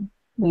what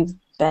we've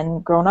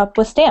been grown up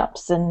with,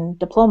 stamps and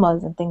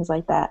diplomas and things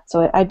like that.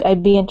 So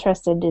I'd be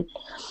interested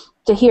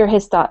to hear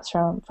his thoughts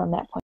from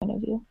that point of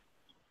view.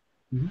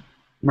 Mm-hmm.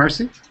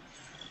 Marcy,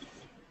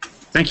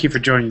 thank you for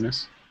joining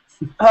us.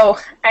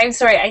 Oh, I'm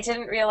sorry. I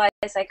didn't realize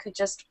I could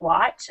just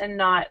watch and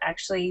not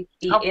actually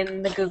be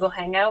in the Google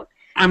Hangout.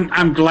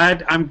 I'm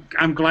glad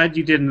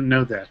you didn't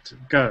know that.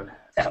 Go.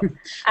 So,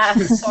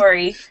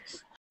 sorry.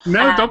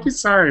 No, don't be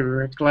sorry.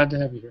 We're glad to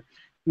have you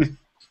here.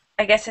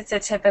 I guess it's a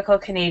typical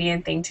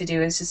Canadian thing to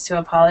do, is just to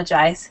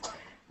apologize.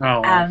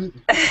 Oh.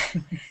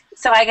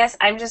 So I guess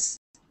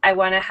I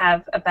want to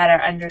have a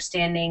better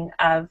understanding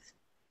of,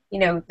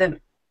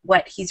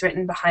 what he's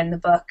written behind the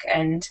book,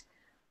 and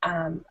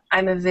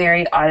I'm a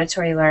very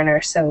auditory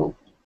learner, so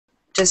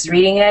just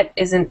reading it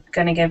isn't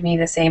going to give me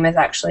the same as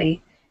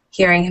actually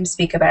hearing him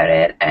speak about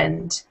it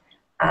and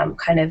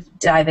kind of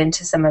dive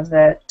into some of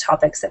the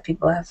topics that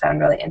people have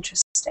found really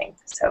interesting.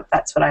 So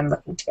that's what I'm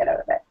looking to get out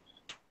of it.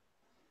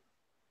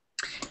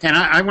 And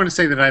I want to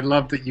say that I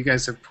love that you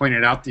guys have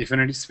pointed out the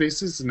affinity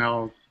spaces, and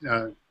I'll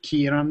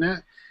key in on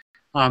that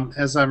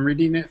as I'm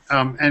reading it.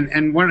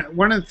 And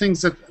one of the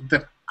things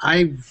that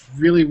I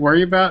really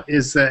worry about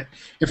is that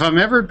if I'm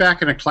ever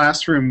back in a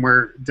classroom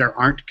where there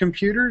aren't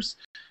computers,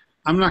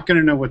 I'm not going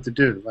to know what to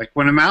do. Like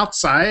when I'm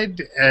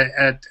outside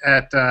in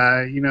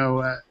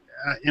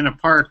a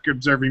park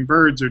observing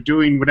birds or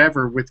doing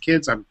whatever with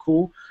kids, I'm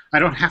cool. I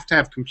don't have to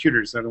have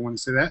computers. I don't want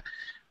to say that.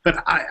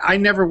 But I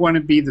never want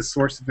to be the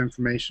source of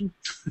information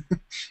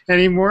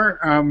anymore.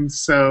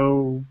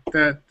 So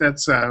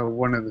that's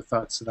one of the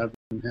thoughts that I've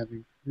been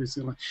having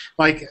recently.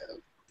 Like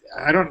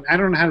I don't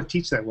know how to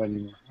teach that way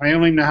anymore. I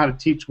only know how to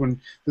teach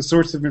when the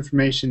source of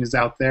information is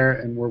out there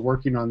and we're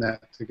working on that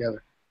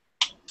together.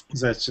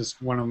 So that's just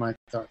one of my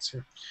thoughts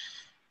here.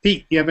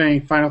 Pete, you have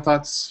any final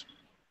thoughts?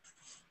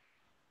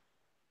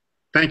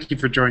 Thank you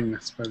for joining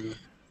us, by the way.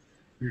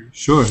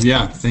 Sure.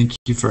 Yeah. Thank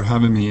you for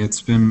having me.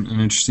 It's been an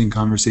interesting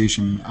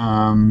conversation.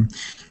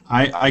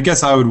 I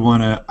guess I would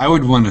want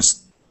to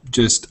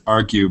just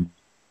argue a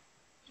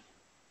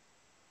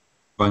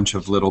bunch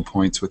of little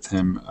points with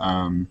him,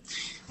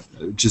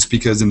 just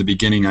because in the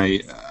beginning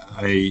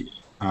I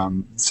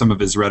some of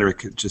his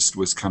rhetoric just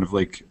was kind of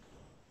like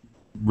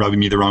rubbing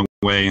me the wrong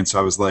way, and so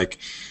I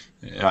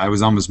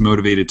was almost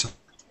motivated to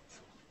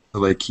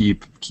like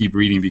keep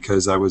reading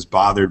because I was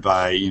bothered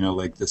by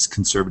like this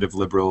conservative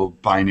liberal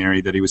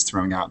binary that he was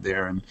throwing out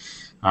there. And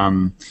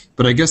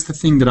but I guess the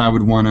thing that I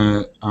would want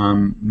to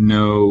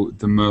know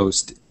the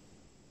most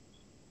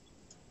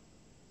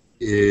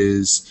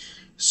is,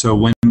 so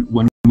when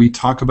we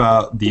talk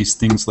about these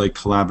things like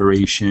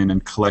collaboration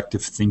and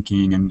collective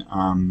thinking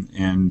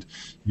and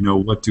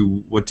what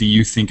do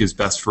you think is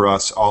best for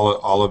us,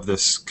 all of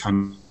this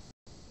kind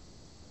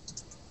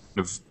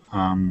of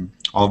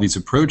all these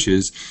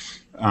approaches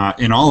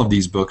in all of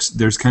these books,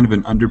 there's kind of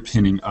an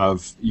underpinning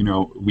of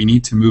we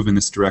need to move in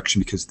this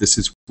direction because this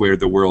is where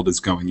the world is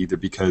going, either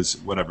because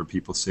whatever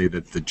people say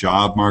that the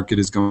job market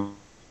is going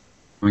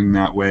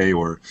that way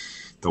or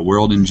the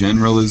world in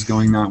general is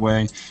going that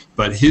way.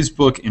 But his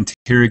book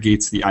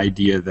interrogates the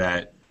idea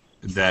that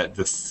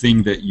the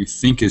thing that you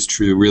think is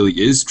true really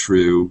is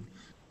true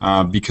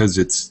because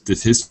it's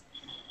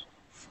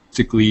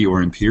statistically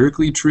or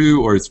empirically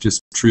true, or it's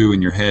just true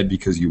in your head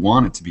because you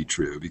want it to be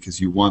true,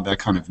 because you want that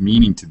kind of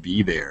meaning to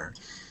be there.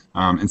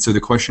 And so the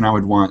question I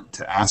would want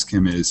to ask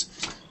him is,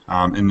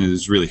 and it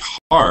is really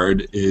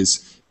hard,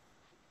 is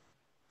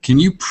can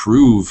you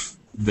prove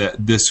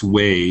that this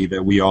way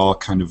that we all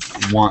kind of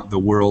want the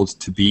world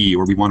to be,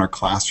 or we want our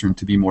classroom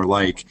to be more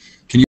like,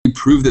 can you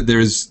prove that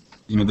there's,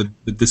 that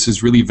this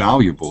is really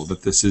valuable,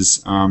 that this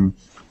is, that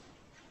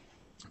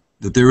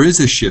there is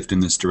a shift in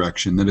this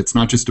direction, that it's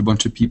not just a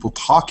bunch of people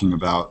talking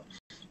about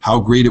how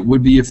great it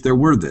would be if there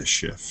were this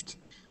shift.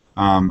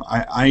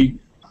 I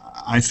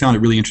found it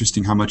really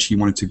interesting how much he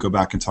wanted to go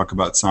back and talk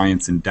about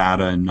science and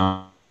data and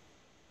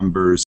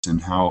numbers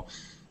and how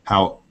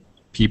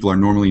people are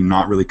normally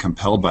not really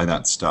compelled by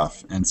that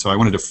stuff. And so I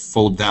wanted to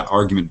fold that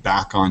argument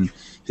back on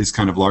his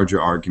kind of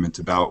larger argument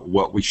about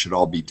what we should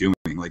all be doing.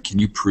 Like, can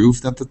you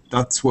prove that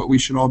that's what we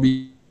should all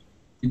be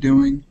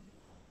doing?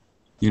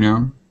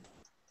 That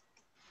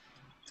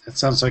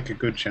sounds like a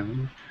good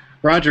challenge.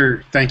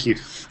 Roger, thank you.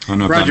 I don't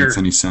know if that makes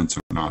any sense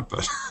or not,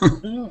 but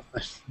no,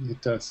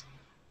 it does.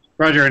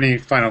 Roger, any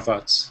final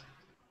thoughts?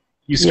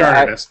 You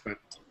started us, but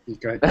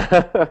go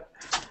ahead.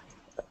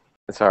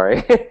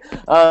 Sorry.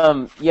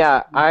 I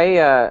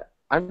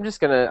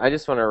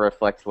just want to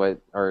reflect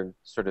or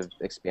sort of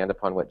expand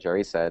upon what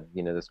Jerry said,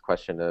 this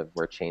question of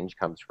where change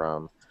comes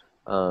from,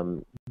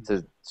 to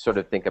sort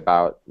of think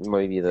about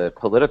maybe the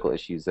political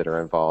issues that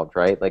are involved,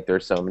 right? Like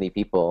there's so many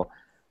people,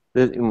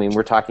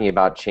 we're talking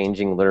about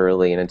changing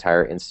literally an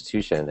entire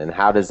institution, and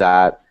how does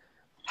that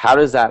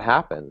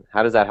happen?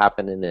 How does that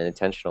happen in an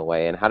intentional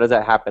way? And how does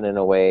that happen in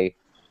a way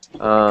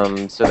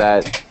so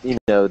that,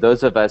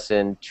 those of us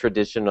in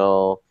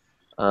traditional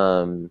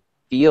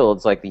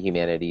fields like the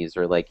humanities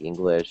or like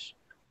English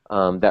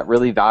that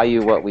really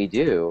value what we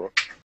do,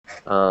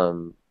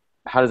 how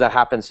does that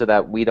happen so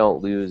that we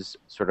don't lose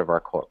sort of our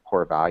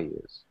core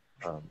values,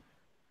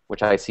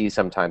 which I see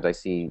sometimes. I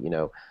see,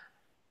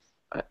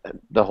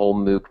 the whole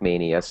MOOC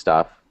mania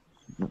stuff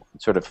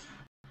sort of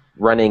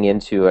running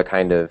into a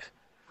kind of,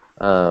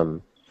 a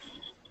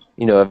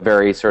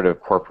very sort of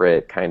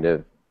corporate kind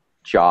of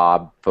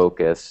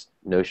job-focused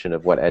notion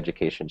of what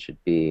education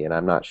should be, and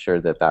I'm not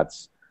sure that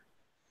that's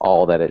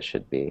all that it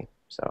should be.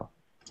 So,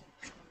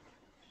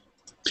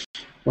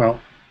 well,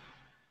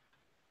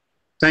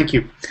 thank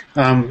you.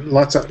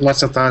 Lots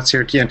of thoughts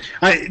here at the end.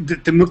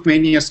 The MOOC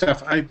mania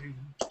stuff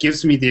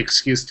gives me the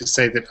excuse to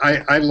say that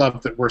I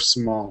love that we're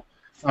small.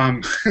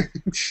 And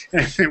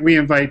we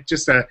invite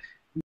just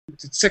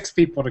 6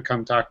 people to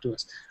come talk to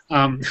us,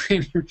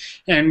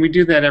 and we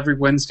do that every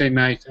Wednesday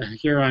night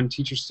here on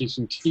Teachers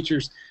Teaching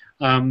Teachers.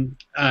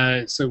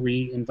 So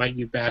we invite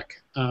you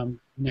back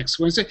next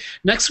Wednesday.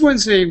 Next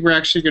Wednesday, we're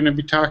actually going to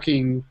be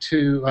talking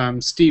to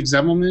Steve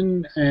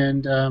Zemelman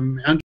and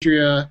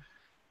Andrea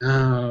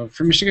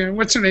from Michigan.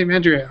 What's her name,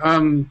 Andrea?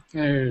 I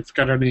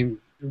forgot her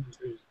name.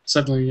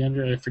 Suddenly,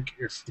 Andrea, I forget.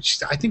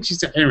 I think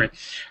she's anyway.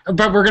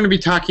 But we're going to be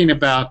talking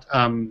about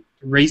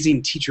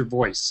raising teacher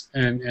voice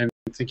and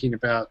thinking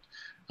about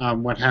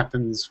what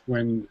happens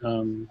when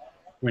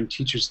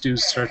teachers do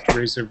start to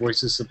raise their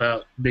voices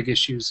about big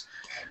issues,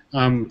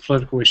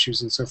 political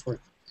issues, and so forth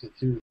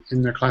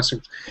in their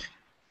classrooms.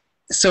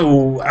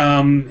 So,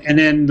 and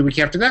then the week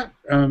after that,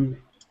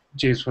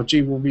 James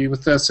G will be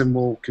with us, and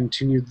we'll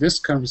continue this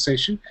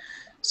conversation.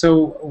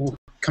 So we'll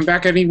come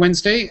back any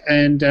Wednesday,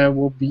 and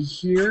we'll be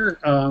here.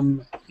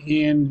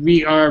 And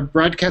we are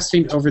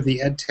broadcasting over the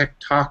EdTech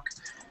Talk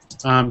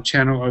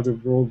channel of the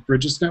World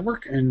Bridges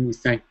Network, and we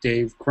thank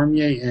Dave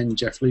Cormier and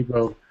Jeff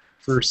Lebo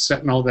for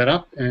setting all that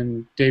up.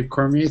 And Dave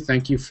Cormier,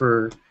 thank you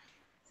for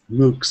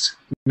MOOCs.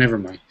 Never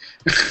mind.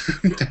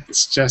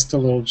 That's just a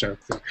little joke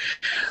there.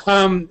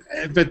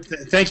 But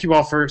thank you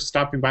all for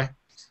stopping by.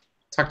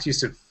 Talk to you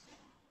soon.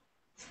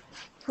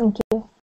 Thank you.